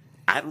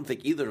 I don't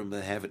think either of them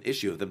would have an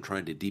issue of them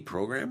trying to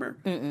deprogram her.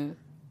 Mm-mm.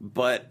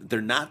 But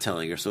they're not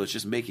telling her, so it's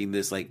just making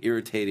this, like,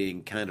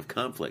 irritating kind of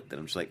conflict. And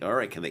I'm just like, all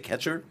right, can they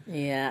catch her?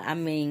 Yeah, I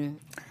mean,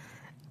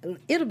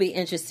 it'll be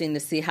interesting to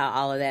see how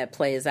all of that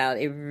plays out.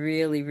 It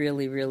really,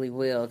 really, really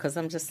will. Because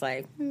I'm just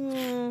like,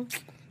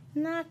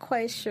 not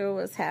quite sure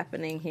what's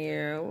happening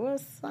here.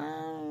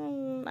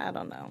 I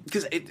don't know.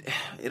 Because it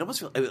almost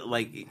feels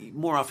like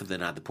more often than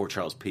not, the Port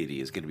Charles PD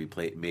is going to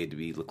be made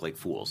to look like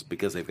fools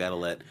because they've got to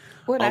let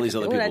all these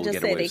other people get away with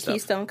stuff. What I just say, they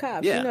Keystone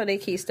Cops. Yeah. You know they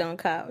Keystone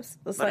Cops.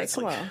 It's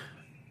come on.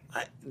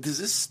 Does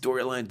this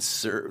storyline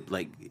serve,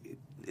 like,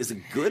 is it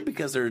good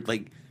because they're,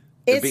 like,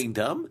 they're being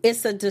dumb?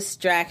 It's a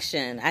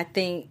distraction. I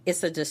think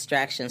it's a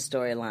distraction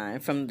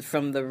storyline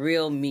from the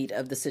real meat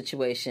of the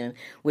situation,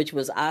 which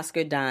was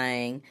Oscar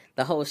dying,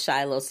 the whole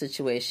Shiloh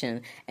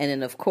situation, and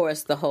then of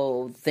course the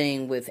whole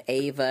thing with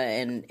Ava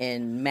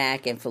and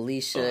Mac and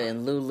Felicia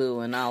and Lulu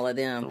and all of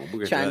them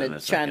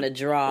trying to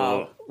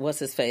draw what's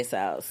his face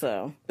out.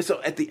 So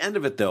at the end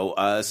of it though,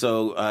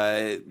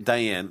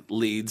 Diane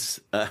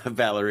leads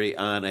Valerie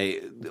on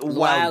a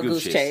wild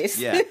goose chase.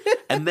 Yeah,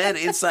 and then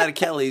inside of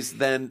Kelly's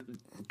then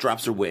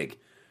drops her wig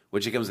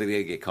when she comes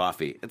to get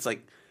coffee. It's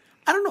like,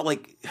 I don't know,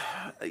 like,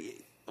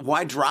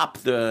 why drop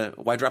the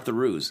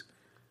ruse?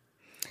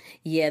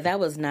 Yeah, that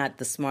was not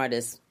the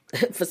smartest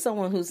for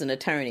someone who's an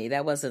attorney.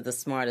 That wasn't the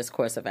smartest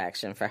course of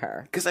action for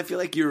her. Because I feel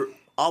like you're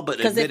all but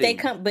because admitting...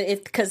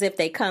 if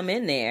they come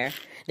in there,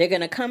 they're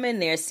going to come in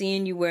there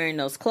seeing you wearing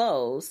those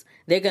clothes.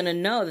 They're going to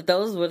know that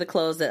those were the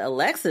clothes that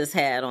Alexis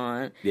had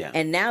on. Yeah.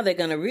 And now they're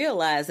going to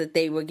realize that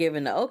they were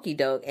given the okie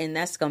doke, and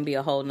that's going to be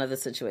a whole nother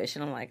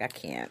situation. I'm like, I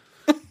can't.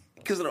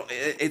 Because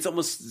it's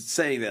almost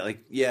saying that, like,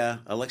 yeah,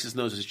 Alexis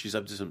knows that she's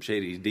up to some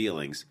shady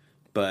dealings,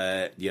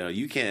 but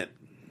you can't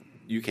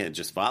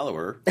just follow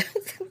her.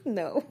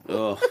 No,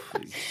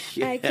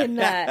 yeah. I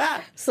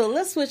cannot. So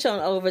let's switch on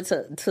over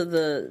to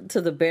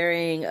the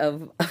burying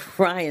of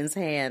Ryan's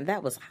hand.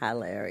 That was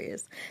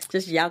hilarious.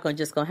 Y'all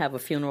gonna have a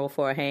funeral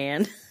for a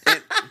hand.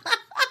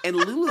 And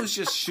Lulu's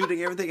just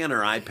shooting everything on her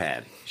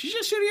iPad. She's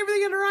just shooting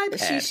everything on her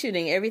iPad. She's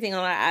shooting everything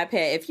on her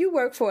iPad. If you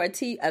work for a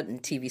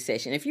TV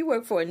station, if you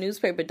work for a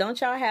newspaper,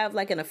 don't y'all have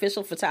like an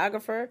official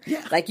photographer?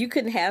 Yeah. Like you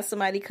couldn't have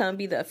somebody come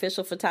be the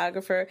official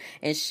photographer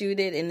and shoot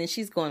it, and then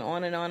she's going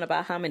on and on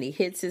about how many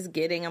hits it's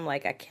getting. I'm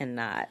like, I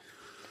cannot.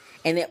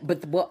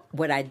 But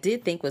what I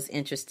did think was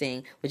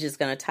interesting, which is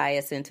going to tie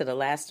us into the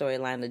last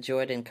storyline, the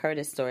Jordan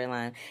Curtis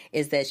storyline,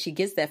 is that she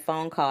gets that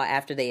phone call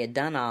after they had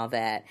done all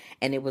that,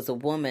 and it was a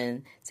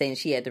woman saying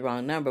she had the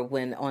wrong number.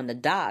 When on the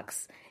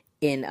docks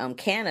in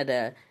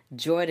Canada,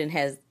 Jordan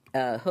has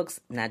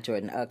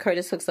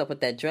Curtis hooks up with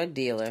that drug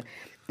dealer,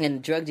 and the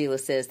drug dealer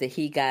says that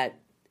he got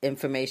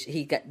information.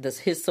 He got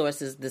his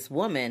source is this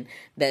woman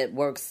that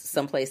works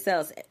someplace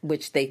else,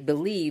 which they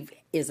believe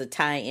is a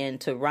tie-in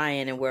to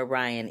Ryan and where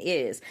Ryan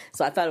is.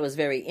 So I thought it was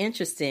very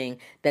interesting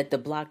that the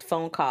blocked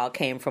phone call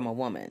came from a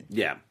woman.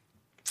 Yeah.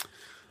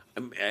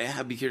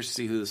 I'd be curious to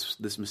see who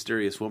this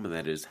mysterious woman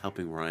that is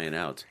helping Ryan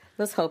out.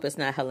 Let's hope it's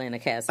not Helena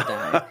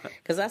Cassadine.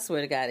 Because I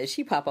swear to God, if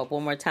she pop up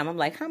one more time, I'm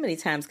like, how many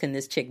times can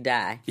this chick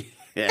die?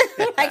 Yeah.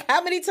 Like,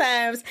 how many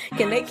times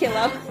can they kill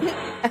off...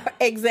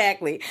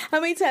 Exactly. How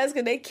many times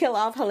can they kill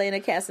off Helena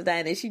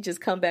Cassadine and she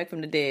just come back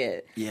from the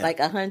dead? Yeah. Like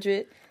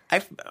 100? I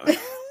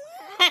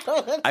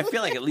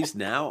feel like at least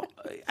now,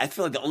 I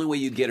feel like the only way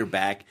you'd get her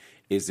back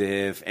is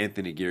if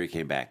Anthony Geary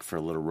came back for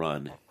a little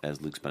run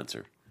as Luke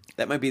Spencer.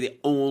 That might be the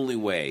only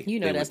way. You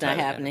know that's not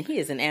happening. He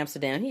is in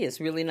Amsterdam. He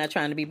is really not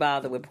trying to be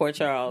bothered with poor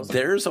Charles.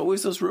 There's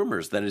always those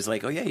rumors that it's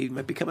like, oh yeah, he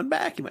might be coming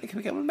back. He might be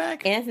coming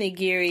back. Anthony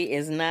Geary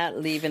is not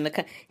leaving the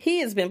country. He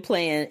has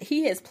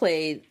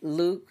played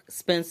Luke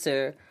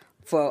Spencer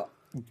for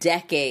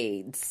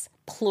decades,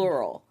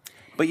 plural.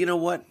 But you know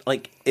what?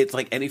 Like, it's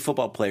like any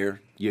football player.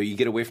 You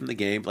get away from the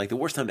game. Like, the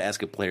worst time to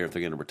ask a player if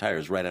they're going to retire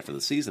is right after the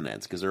season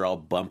ends because they're all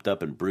bumped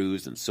up and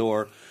bruised and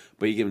sore.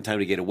 But you give them time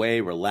to get away,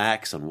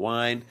 relax,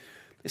 unwind.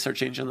 They start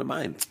changing their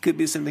mind. It could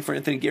be the same thing for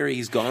Anthony Geary.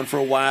 He's gone for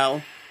a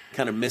while,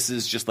 kind of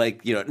misses just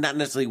like, not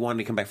necessarily wanting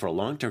to come back for a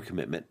long-term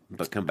commitment,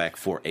 but come back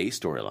for a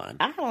storyline.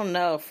 I don't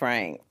know,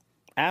 Frank.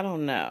 I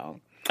don't know.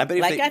 I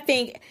bet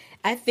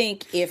I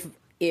think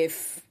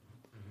if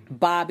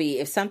Bobby,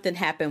 if something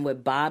happened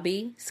with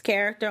Bobby's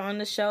character on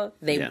the show,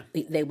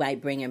 they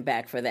might bring him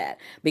back for that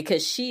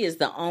because she is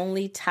the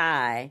only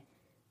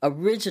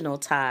original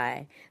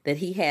tie that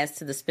he has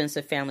to the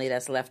Spencer family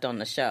that's left on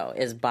the show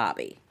is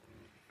Bobby,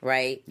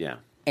 right? Yeah.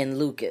 And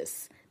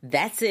Lucas.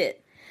 That's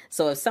it.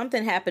 So if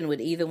something happened with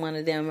either one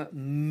of them,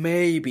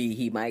 maybe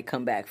he might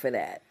come back for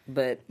that.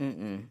 But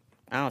I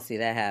don't see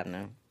that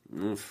happening.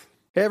 Oof.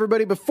 Hey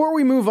everybody, before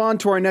we move on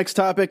to our next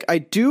topic, I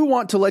do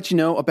want to let you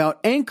know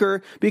about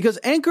Anchor because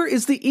Anchor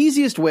is the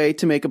easiest way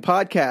to make a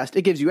podcast.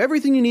 It gives you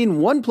everything you need in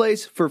one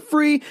place for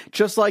free,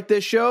 just like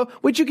this show,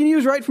 which you can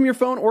use right from your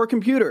phone or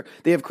computer.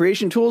 They have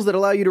creation tools that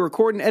allow you to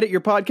record and edit your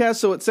podcast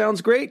so it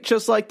sounds great,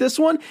 just like this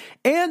one.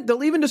 And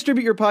they'll even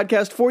distribute your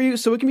podcast for you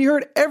so it can be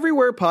heard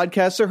everywhere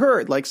podcasts are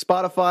heard, like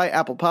Spotify,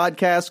 Apple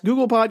Podcasts,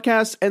 Google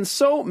Podcasts, and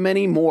so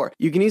many more.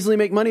 You can easily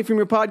make money from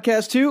your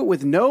podcast too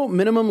with no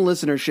minimum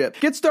listenership.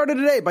 Get started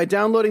today by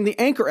downloading the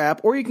Anchor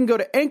app, or you can go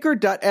to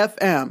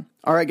anchor.fm.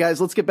 All right,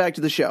 guys, let's get back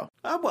to the show.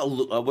 What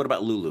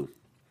about Lulu?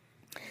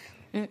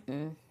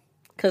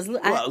 Because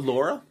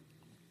Laura?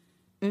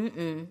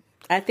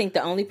 I think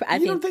the only...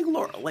 You don't think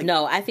Laura...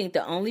 No, I think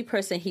the only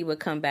person he would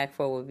come back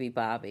for would be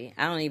Bobby.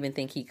 I don't even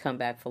think he'd come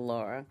back for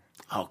Laura.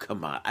 Oh,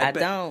 come on. I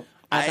don't.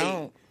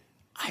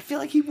 I feel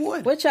like he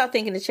would. What y'all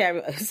think in the chat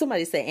room?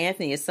 Somebody said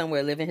Anthony is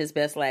somewhere living his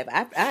best life.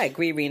 I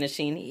agree, Rena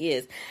Sheen, he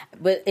is.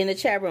 But in the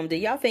chat room, do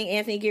y'all think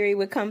Anthony Geary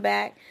would come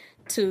back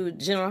to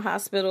General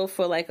Hospital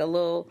for like a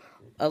little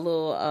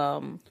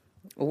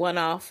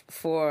one-off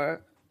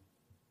for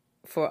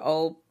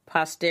old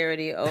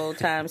posterity, old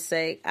time's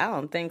sake? I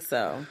don't think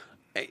so.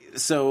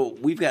 So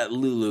we've got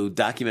Lulu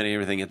documenting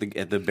everything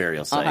at the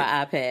burial site on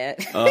her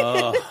iPad.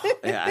 Oh,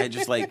 yeah, I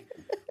just like,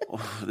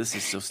 this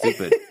is so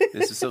stupid.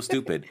 This is so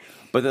stupid.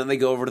 But then they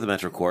go over to the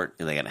Metro Court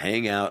and they got to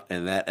hang out,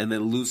 and then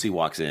Lucy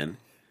walks in.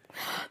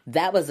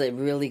 That was a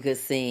really good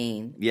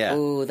scene. Yeah.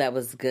 Ooh, that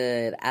was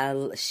good.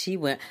 She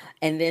went,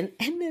 and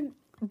then,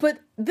 but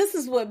this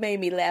is what made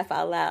me laugh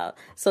out loud.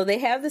 So they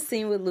have the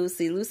scene with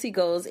Lucy. Lucy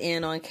goes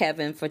in on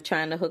Kevin for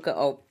trying to hook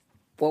up,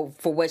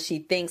 for what she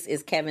thinks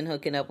is Kevin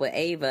hooking up with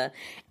Ava.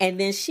 And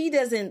then she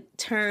doesn't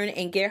turn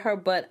and get her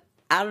butt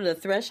out of the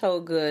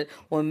threshold good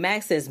when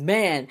Max says,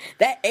 man,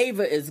 that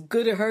Ava is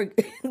good at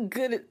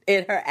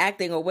her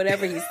acting or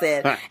whatever he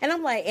said. And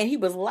I'm like, and he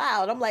was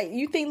loud. I'm like,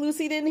 you think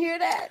Lucy didn't hear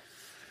that?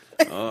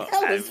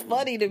 That was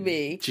funny to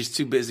me. She's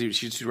too busy.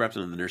 She's too wrapped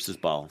in the nurse's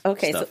ball.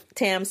 Okay, stuff. so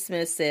Tam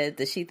Smith said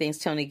that she thinks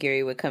Tony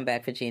Geary would come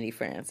back for Jeannie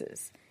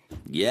Francis.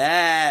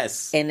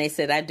 Yes. And they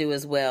said, I do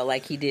as well,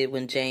 like he did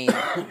when Jane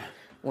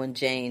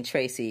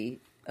Tracy,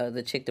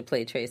 the chick that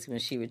played Tracy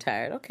when she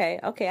retired. Okay,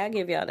 I'll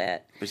give y'all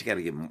that. But you got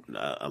to give him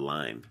a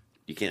line.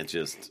 You can't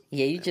just...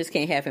 Yeah, you just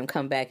can't have him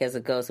come back as a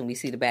ghost and we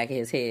see the back of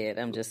his head.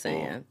 I'm just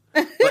saying.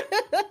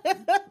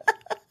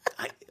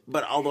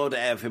 But although to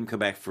have him come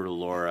back for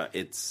Laura,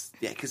 it's...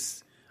 Yeah,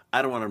 because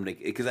I don't want him to...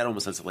 Because that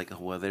almost sounds like,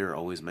 oh, well, they were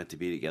always meant to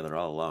be together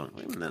all along.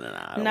 Like, no,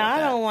 I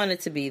don't want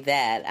it to be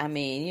that. I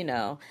mean,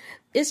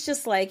 it's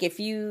just like if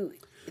you...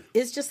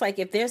 It's just like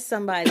if there's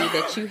somebody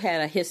that you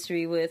had a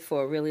history with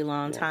for a really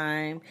long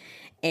time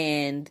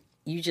and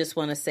you just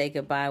want to say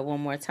goodbye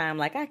one more time.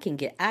 Like I can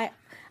get, I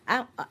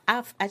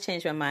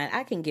changed my mind.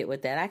 I can get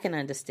with that. I can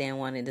understand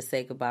wanting to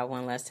say goodbye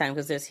one last time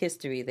because there's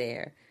history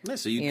there. Yeah,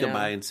 so you come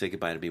by and say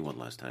goodbye to me one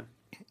last time.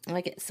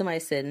 Like somebody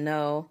said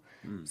no.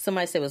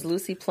 Somebody said, was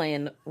Lucy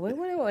playing? What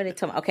were they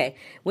talking about? Okay,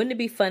 wouldn't it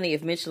be funny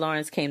if Mitch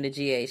Lawrence came to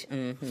GH?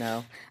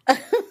 No.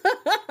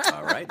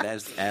 All right,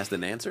 that's asked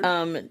and answered.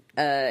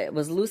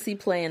 Was Lucy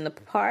playing the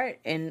part?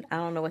 And I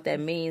don't know what that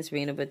means,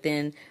 Rena. But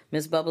then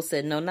Miss Bubble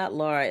said, no, not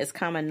Laura. It's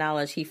common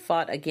knowledge he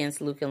fought against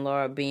Luke and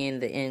Laura being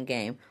the end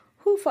game.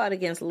 Who fought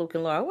against Luke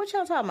and Laura? What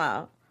y'all talking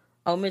about?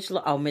 Oh, Mitch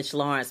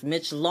Lawrence.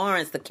 Mitch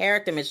Lawrence, the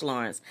character Mitch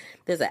Lawrence.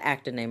 There's an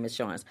actor named Mitch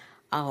Lawrence.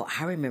 Oh,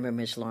 I remember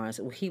Mitch Lawrence.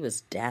 He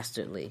was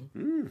dastardly.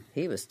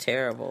 He was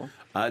terrible.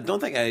 Don't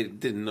think I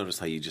didn't notice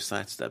how you just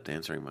sidestepped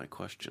answering my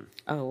question.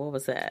 Oh, what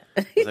was that?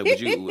 I was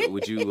like,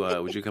 would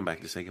you come back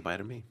to say goodbye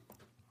to me?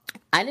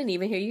 I didn't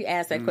even hear you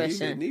ask that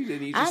question. You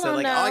just said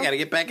like, oh, I got to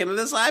get back into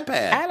this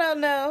iPad. I don't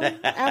know.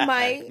 I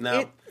might.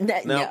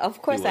 No, of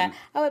course I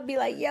would be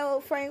like, yo,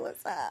 Frank,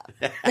 what's up?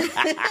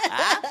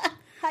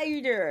 How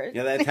you doing?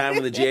 Yeah, that time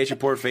when the GH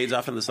report fades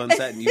off in the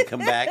sunset and you come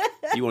back,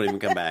 you won't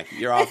even come back.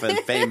 You're off in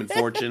fame and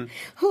fortune.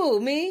 Who,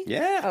 me?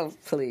 Yeah. Oh,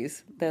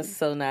 please. That's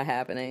so not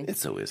happening. It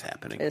so is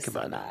happening. It's Come so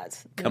on now.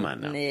 not. Come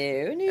on now. No,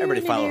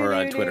 Everybody follow her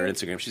on Twitter,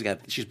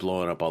 Instagram. She's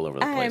blowing up all over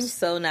the place. I am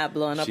so not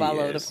blowing up all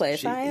over the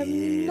place. I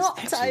am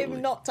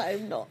not.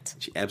 I'm not.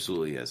 She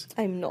absolutely is.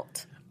 I'm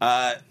not.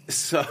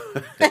 So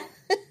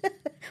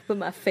With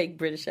my fake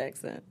British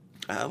accent.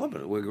 I love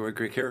it. We're a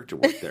great character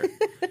work there.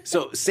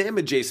 So Sam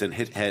and Jason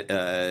hatch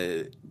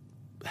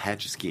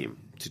a scheme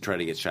to try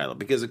to get Shiloh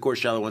because, of course,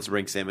 Shiloh wants to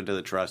bring Sam into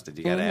the trust, and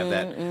you got to have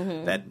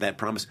that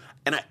promise.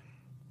 And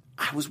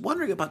I was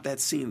wondering about that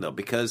scene though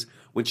because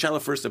when Shiloh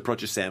first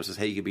approaches Sam, says,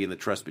 "Hey, you can be in the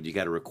trust, but you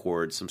got to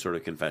record some sort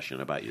of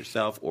confession about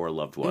yourself or a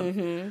loved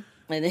one."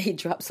 And then he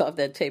drops off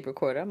that tape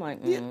recorder. I'm like,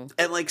 yeah.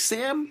 And like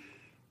Sam.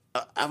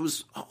 I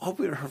was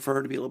hoping for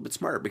her to be a little bit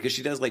smarter because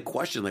she does like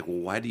question like, well,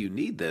 why do you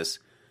need this?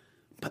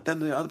 But then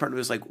the other part of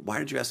it is like, why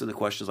didn't you ask them the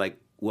questions like,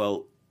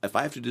 well, if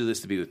I have to do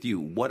this to be with you,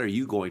 what are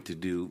you going to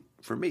do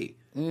for me?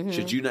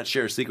 Should you not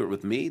share a secret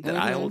with me that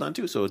I hold on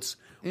to? So it's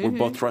we're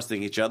both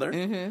trusting each other.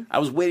 I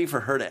was waiting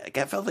for her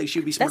to. I felt like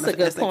she'd be smart enough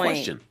to ask that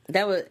question.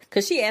 That was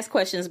because she asked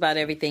questions about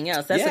everything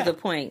else. That's a good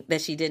point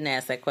that she didn't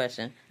ask that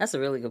question. That's a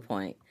really good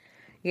point.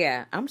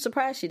 Yeah, I'm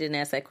surprised she didn't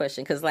ask that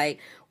question because like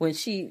when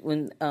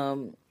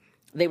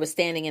they were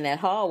standing in that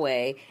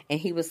hallway and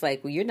he was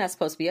like, well, you're not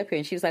supposed to be up here.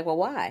 And she was like, well,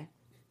 why?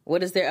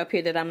 What is there up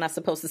here that I'm not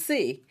supposed to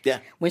see? Yeah.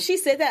 When she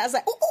said that, I was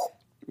like, oh.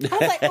 I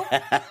was like,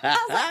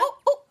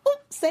 oh.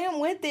 Sam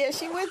went there.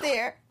 She went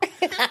there.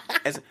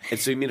 And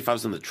so you mean if I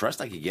was in the trust,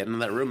 I could get into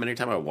that room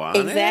anytime I want?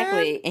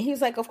 Exactly. And he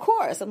was like, of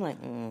course. I'm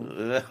like,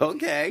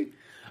 okay.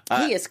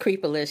 He is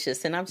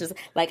creepalicious. And I'm just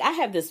like, I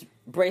have this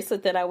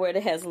bracelet that I wear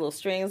that has little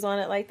strings on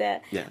it like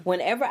that. Yeah.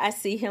 Whenever I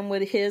see him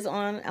with his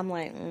on, I'm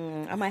like,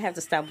 I might have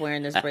to stop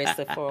wearing this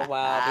bracelet for a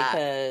while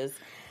because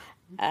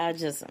I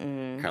just...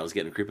 Carla's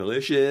getting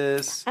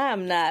creepalicious.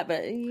 I'm not,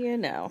 but you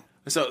know.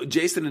 So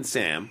Jason and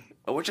Sam,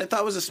 which I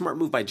thought was a smart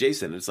move by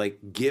Jason. It's like,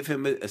 give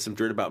him some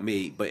dirt about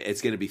me, but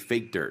it's going to be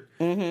fake dirt.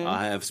 I'll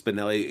have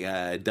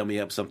Spinelli dummy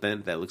up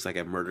something that looks like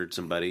I've murdered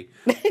somebody.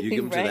 You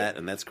give him to that,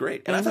 and that's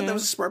great. And I thought that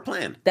was a smart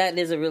plan. That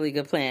is a really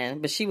good plan,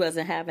 but she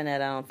wasn't having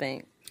that, I don't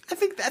think. I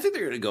think they're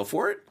going to go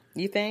for it.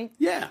 You think?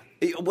 Yeah.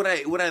 What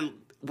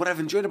I've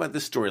enjoyed about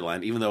this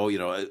storyline, even though, you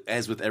know,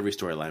 as with every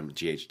storyline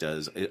GH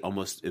does, it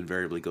almost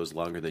invariably goes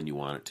longer than you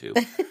want it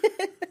to.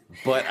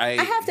 But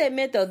I have to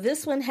admit, though,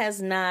 this one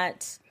has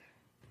not...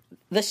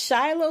 The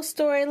Shiloh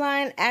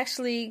storyline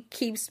actually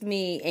keeps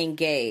me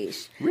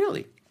engaged.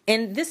 Really?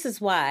 And this is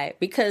why.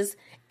 Because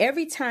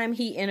every time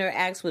he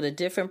interacts with a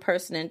different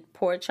person in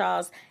Port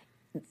Charles,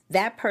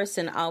 that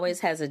person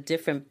always has a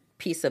different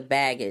piece of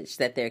baggage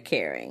that they're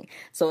carrying.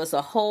 So it's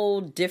a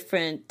whole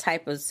different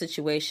type of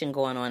situation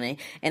going on.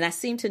 And I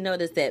seem to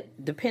notice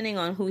that depending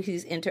on who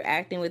he's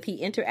interacting with, he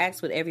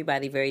interacts with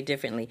everybody very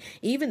differently.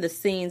 Even the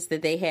scenes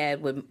that they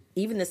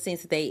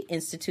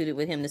instituted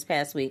with him this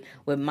past week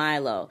with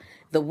Milo,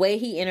 the way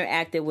he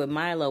interacted with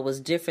Milo was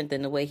different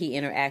than the way he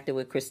interacted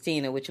with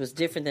Christina, which was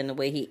different than the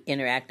way he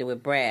interacted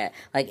with Brad.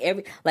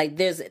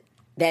 There's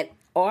that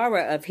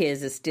aura of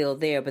his is still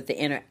there, but the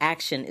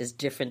interaction is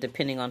different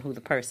depending on who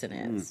the person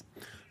is.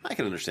 I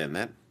can understand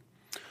that.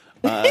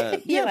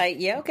 You're like,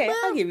 yeah, okay, well,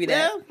 I'll give you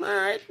that. Yeah, all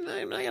right.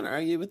 I'm not going to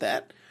argue with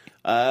that.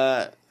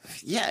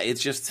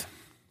 It's just...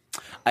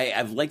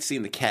 I've liked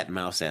seeing the cat and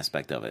mouse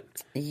aspect of it.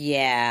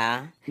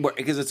 Yeah.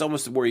 Because it's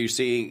almost where you're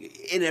seeing,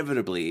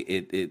 inevitably,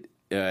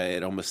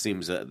 it almost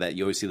seems that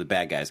you always see the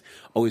bad guys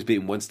always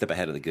being one step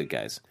ahead of the good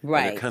guys.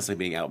 Right. And they're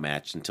constantly being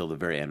outmatched until the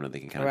very end when they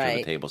can kind of turn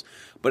the tables.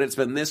 But it's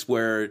been this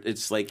where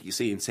it's like you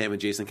see Sam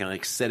and Jason kind of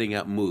like setting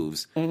up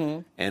moves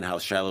and how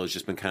Shiloh has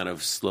just been kind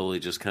of slowly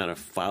just kind of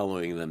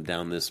following them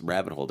down this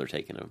rabbit hole they're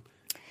taking them.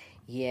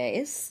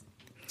 Yeah,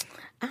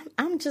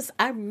 I'm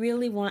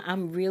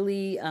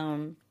really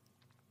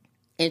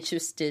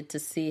interested to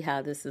see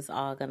how this is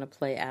all going to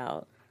play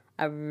out.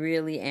 I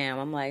really am.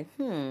 I'm like,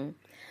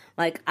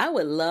 Like, I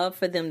would love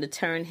for them to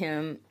turn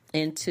him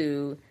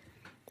into,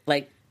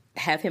 like,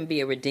 have him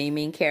be a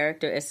redeeming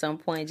character at some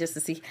point, just to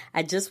see.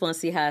 I just want to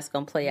see how it's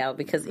going to play out,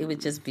 because it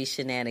would just be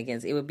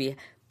shenanigans. It would be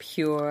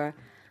pure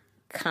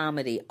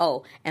comedy.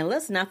 Oh, and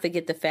let's not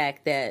forget the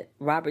fact that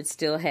Robert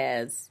still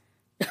has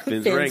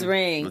Finn's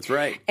ring. That's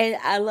right. And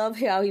I love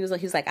how he was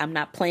like, I'm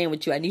not playing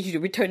with you. I need you to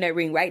return that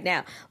ring right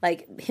now.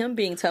 Like, him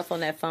being tough on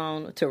that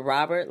phone to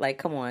Robert, like,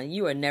 come on,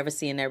 you are never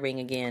seeing that ring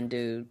again,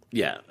 dude.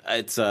 Yeah,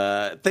 it's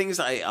things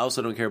I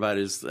also don't care about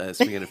is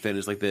speaking of Finn,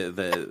 is like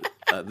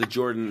the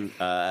Jordan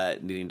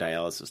needing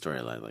dialysis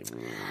storyline. Like,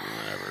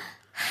 whatever.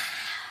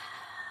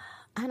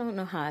 I don't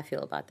know how I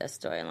feel about that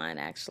storyline,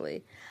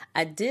 actually.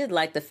 I did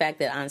like the fact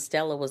that Aunt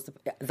Stella was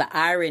the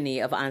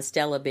irony of Aunt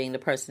Stella being the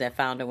person that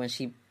found her when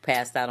she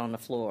passed out on the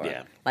floor.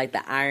 Yeah. Like,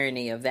 the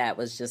irony of that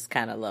was just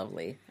kind of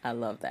lovely. I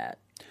love that.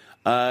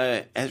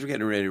 As we're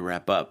getting ready to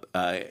wrap up,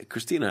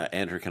 Christina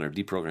and her kind of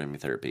deprogramming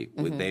therapy,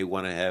 they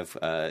want to have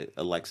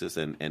Alexis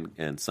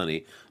and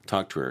Sonny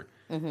talk to her.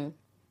 Mm-hmm.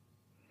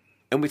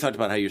 And we talked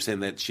about how you're saying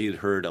that she had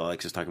heard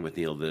Alexis talking with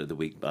Neil the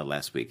week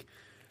last week.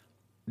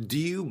 Do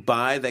you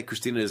buy that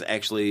Christina is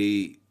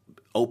actually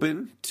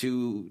open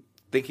to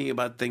thinking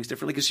about things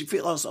differently? Because I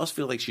also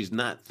feel like she's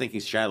not thinking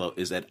Shiloh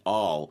is at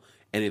all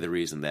any of the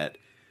reason that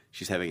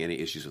she's having any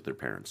issues with her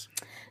parents.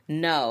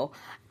 No,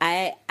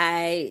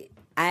 I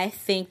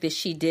think that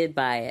she did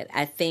buy it.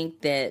 I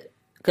think that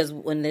because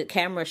when the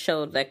camera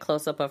showed that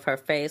close up of her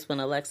face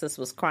when Alexis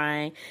was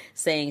crying,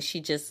 saying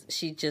she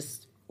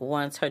just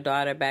wants her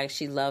daughter back,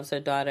 she loves her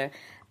daughter.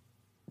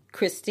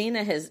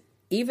 Christina has.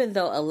 Even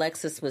though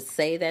Alexis would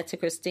say that to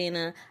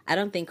Christina, I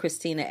don't think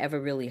Christina ever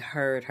really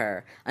heard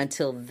her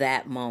until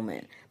that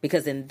moment.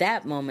 Because in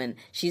that moment,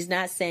 she's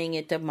not saying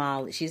it to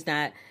Molly. She's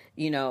not,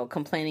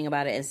 complaining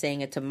about it and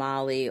saying it to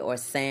Molly or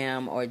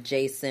Sam or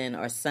Jason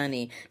or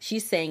Sonny.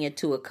 She's saying it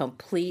to a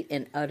complete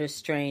and utter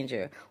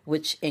stranger,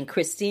 which in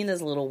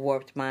Christina's little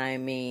warped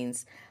mind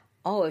means,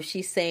 oh, if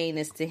she's saying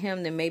this to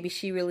him, then maybe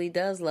she really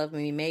does love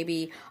me.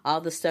 Maybe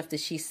all the stuff that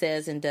she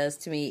says and does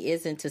to me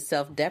isn't to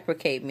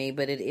self-deprecate me,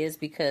 but it is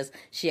because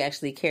she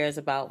actually cares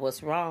about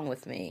what's wrong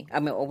with me.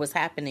 Or what's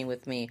happening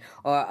with me,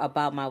 or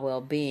about my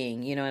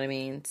well-being. You know what I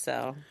mean?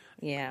 So,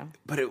 yeah.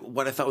 But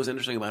what I thought was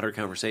interesting about her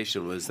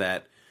conversation was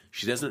that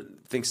she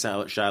doesn't think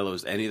Shiloh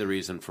is any of the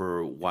reason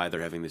for why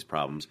they're having these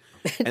problems.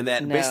 And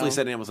that No. basically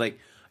said, it was like,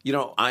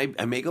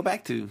 I may go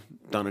back to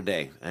Donna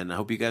Day, and I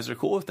hope you guys are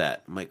cool with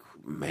that. I'm like,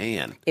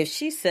 man. If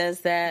she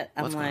says that,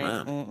 I'm What's like,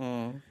 going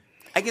mm-mm.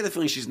 I get the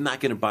feeling she's not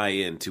going to buy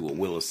into what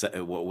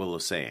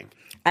Willow's saying.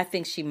 I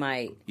think she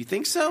might. You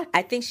think so?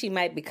 I think she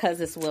might,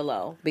 because it's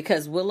Willow.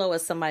 Because Willow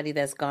is somebody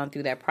that's gone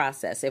through that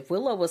process. If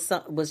Willow was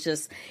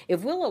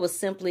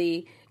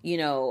simply,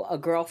 a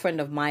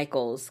girlfriend of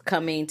Michael's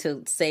coming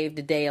to save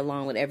the day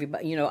along with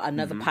everybody,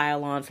 another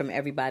pile on from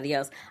everybody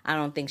else, I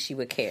don't think she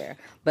would care.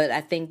 But I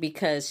think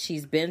because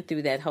she's been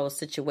through that whole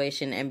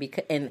situation,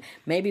 and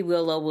maybe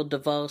Willow will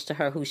divulge to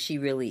her who she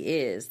really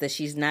is, that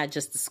she's not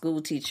just a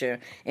school teacher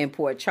in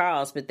Port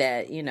Charles, but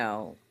that,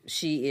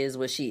 she is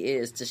what she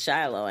is to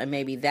Shiloh, and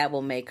maybe that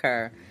will make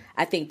her.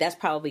 I think that's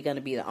probably going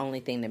to be the only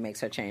thing that makes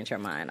her change her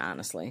mind,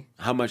 honestly.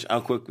 How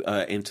quick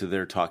into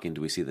their talking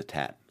do we see the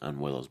tat on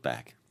Willow's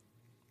back?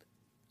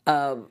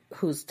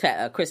 Who's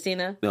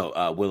Christina?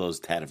 No,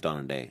 Willow's tat of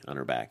Donna Day on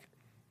her back.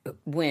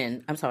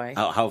 When? I'm sorry.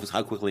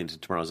 How quickly into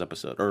tomorrow's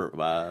episode?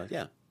 Or,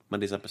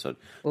 Monday's episode.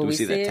 Will do we we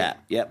see that see it?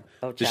 tat? Yep.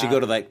 Oh, Does she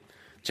child. go to,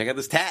 check out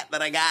this tat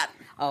that I got?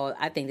 Oh,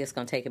 I think it's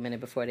going to take a minute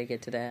before they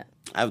get to that.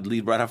 I would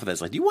lead right off of that.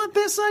 It's like, do you want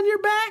this on your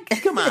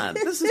back? Come on.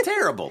 This is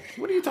terrible.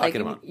 What are you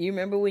talking about? You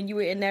remember when you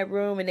were in that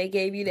room and they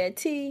gave you that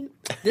tea?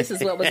 This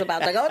is what was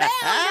about to go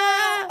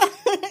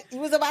down. You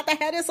was about to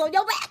have this on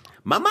your back.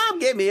 My mom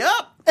gave me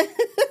up.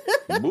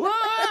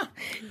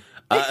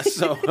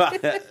 So,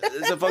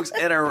 folks,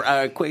 and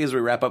our quick as we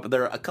wrap up,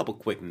 there are a couple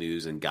quick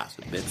news and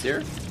gossip bits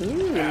here.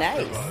 Ooh,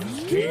 nice.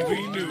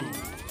 TV News.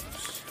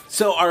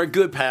 So, our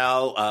good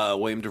pal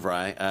William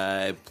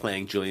DeVry,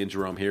 playing Julian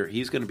Jerome here,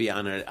 he's going to be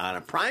on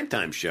a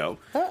primetime show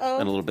in a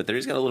little bit. There,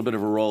 he's got a little bit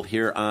of a role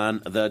here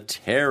on The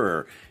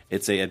Terror.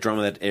 It's a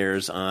drama that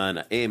airs on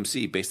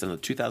AMC based on the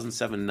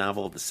 2007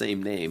 novel of the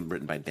same name,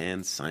 written by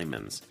Dan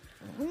Simons.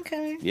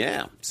 Okay.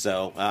 Yeah,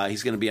 so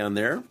he's going to be on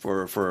there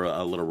for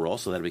a little role,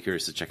 so that'll be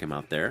curious to check him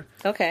out there.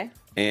 Okay.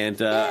 And,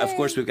 of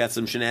course, we've got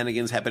some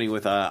shenanigans happening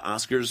with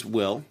Oscar's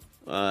will.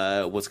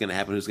 What's going to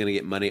happen, who's going to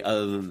get money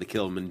other than the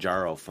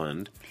Kilimanjaro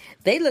Fund.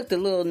 They looked a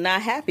little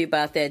not happy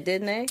about that,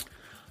 didn't they?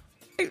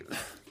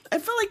 I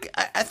feel like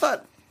I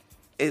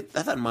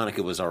thought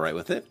Monica was all right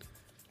with it.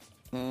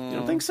 You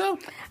don't think so?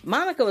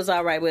 Monica was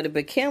all right with it,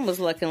 but Kim was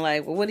looking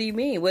like, well, what do you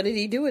mean? What did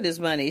he do with his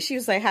money? She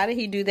was like, how did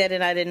he do that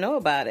and I didn't know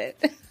about it?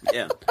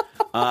 Yeah.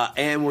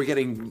 And we're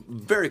getting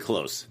very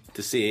close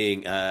to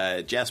seeing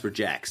Jasper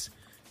Jacks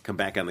come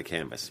back on the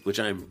canvas, which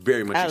I'm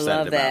very much excited about.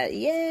 I love that.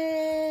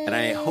 Yay! And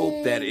I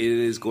hope that it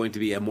is going to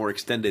be a more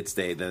extended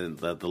stay than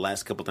the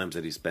last couple times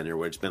that he's been here,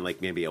 where it's been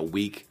like maybe a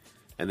week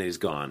and then he's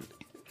gone.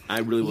 I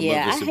really would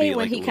love this to be like I hate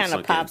when he a kind little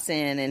of sunk in. pops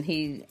in and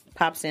he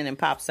pops in and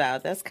pops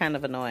out. That's kind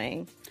of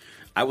annoying.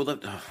 I would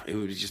love. It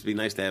would just be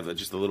nice to have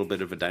just a little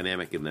bit of a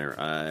dynamic in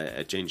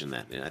there, changing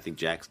that. And I think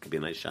Jax could be a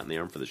nice shot in the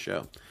arm for the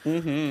show.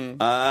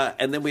 Mm-hmm.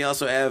 And then we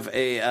also have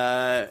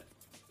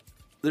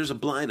there's a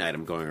blind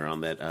item going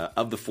around that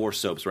of the 4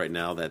 soaps right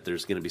now that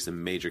there's going to be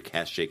some major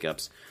cast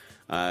shakeups.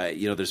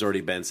 There's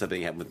already been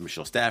something happen with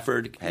Michelle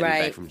Stafford heading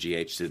back from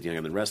GH to Young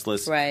and the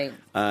Restless. Right.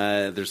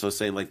 They're so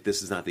saying like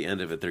this is not the end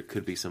of it. There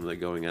could be something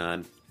going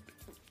on.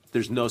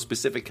 There's no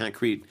specific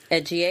concrete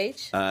at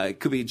GH. It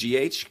could be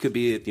GH, could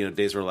be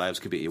Days of Our Lives,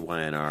 could be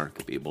YNR,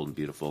 could be Bold and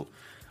Beautiful.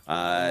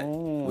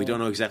 We don't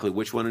know exactly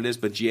which one it is,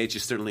 but GH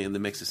is certainly in the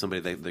mix of somebody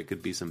that there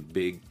could be some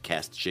big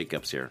cast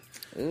shakeups here.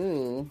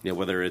 Ooh.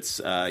 Whether it's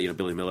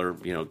Billy Miller,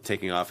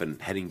 taking off and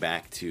heading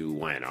back to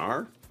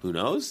YNR, who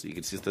knows? You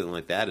could see something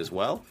like that as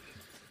well.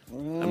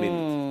 I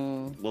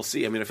mean, we'll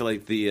see. I mean, I feel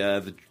like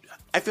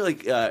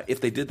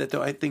if they did that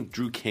though, I think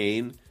Drew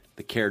Kane,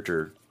 the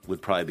character,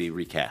 would probably be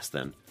recast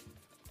then.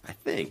 I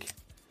think.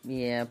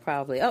 Yeah,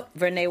 probably. Oh,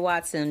 Vernee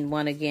Watson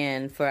won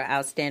again for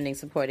Outstanding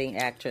Supporting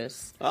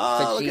Actress for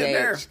GH. Look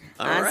at her.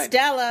 All right.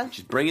 Stella.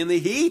 She's bringing the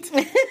heat.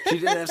 She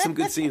did have some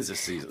good scenes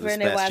this season.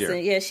 Vernee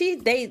Watson. Year.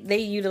 Yeah, they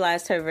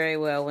utilized her very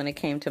well when it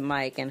came to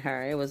Mike and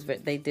her. It was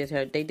they did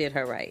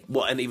her right.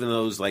 Well, and even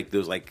those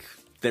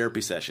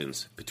therapy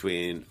sessions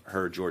between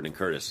her, Jordan, and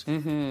Curtis.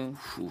 Mm-hmm.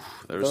 Whew,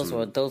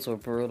 those were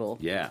brutal.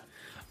 Yeah.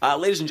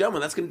 Ladies and gentlemen,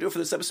 that's going to do it for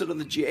this episode of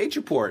the GH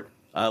Report.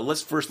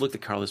 Let's first look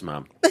at Carla's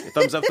mom.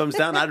 Thumbs up, thumbs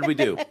down. How did we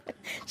do?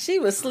 She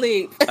was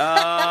asleep.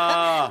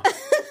 I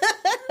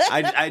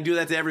do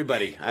that to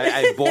everybody.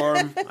 I bore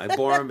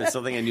them. It's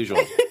something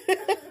unusual.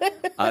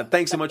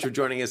 Thanks so much for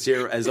joining us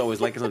here. As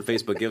always, like us on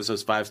Facebook. Give us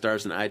those 5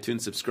 stars on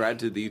iTunes. Subscribe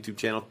to the YouTube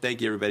channel. Thank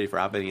you, everybody, for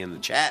hopping in the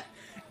chat.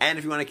 And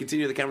if you want to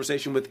continue the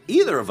conversation with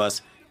either of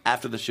us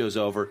after the show's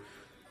over,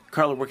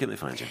 Carla, where can they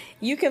find you?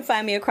 You can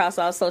find me across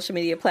all social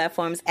media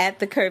platforms at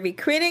The Curvy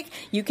Critic.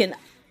 You can...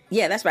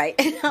 Yeah, that's right.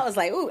 I was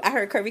like, ooh, I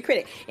heard Curvy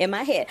Critic in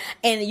my head.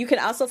 And you can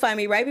also find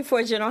me right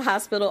before General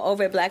Hospital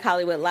over at Black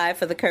Hollywood Live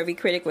for The Curvy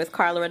Critic with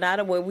Carla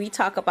Renata, where we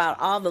talk about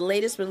all the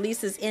latest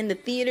releases in the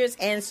theaters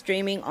and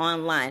streaming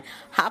online.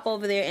 Hop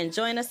over there and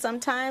join us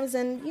sometimes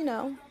and,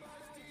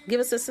 give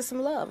us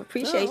some love.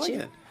 Appreciate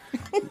you.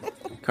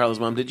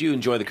 Carla's mom, did you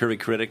enjoy the Curvy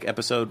Critic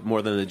episode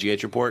more than the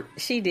GH Report?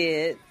 She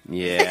did.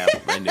 Yeah,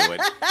 I knew it.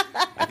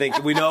 I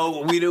think we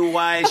knew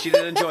why she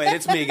didn't enjoy it.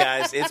 It's me,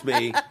 guys. It's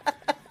me.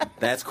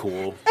 That's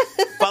cool.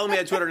 Follow me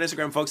on Twitter and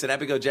Instagram, folks, at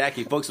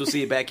EpicoJackie. Folks, we'll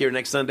see you back here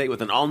next Sunday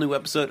with an all-new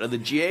episode of the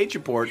GH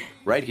Report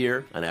right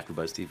here on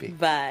AfterBuzz TV.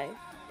 Bye.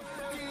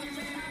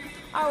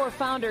 Our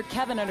founder,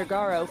 Kevin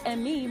Undergaro,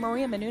 and me,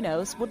 Maria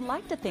Menounos, would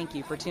like to thank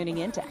you for tuning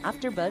in to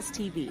AfterBuzz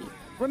TV.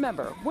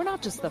 Remember, we're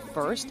not just the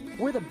first,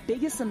 we're the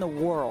biggest in the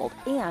world,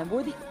 and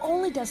we're the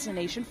only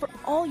destination for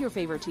all your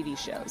favorite TV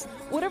shows.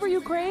 Whatever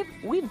you crave,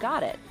 we've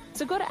got it.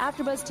 So go to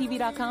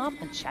AfterBuzzTV.com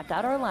and check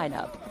out our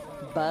lineup.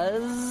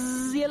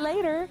 Buzz you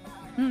later.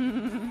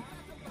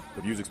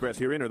 The views expressed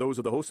herein are those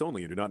of the hosts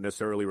only and do not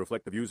necessarily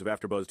reflect the views of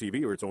AfterBuzz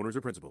TV or its owners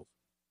or principals.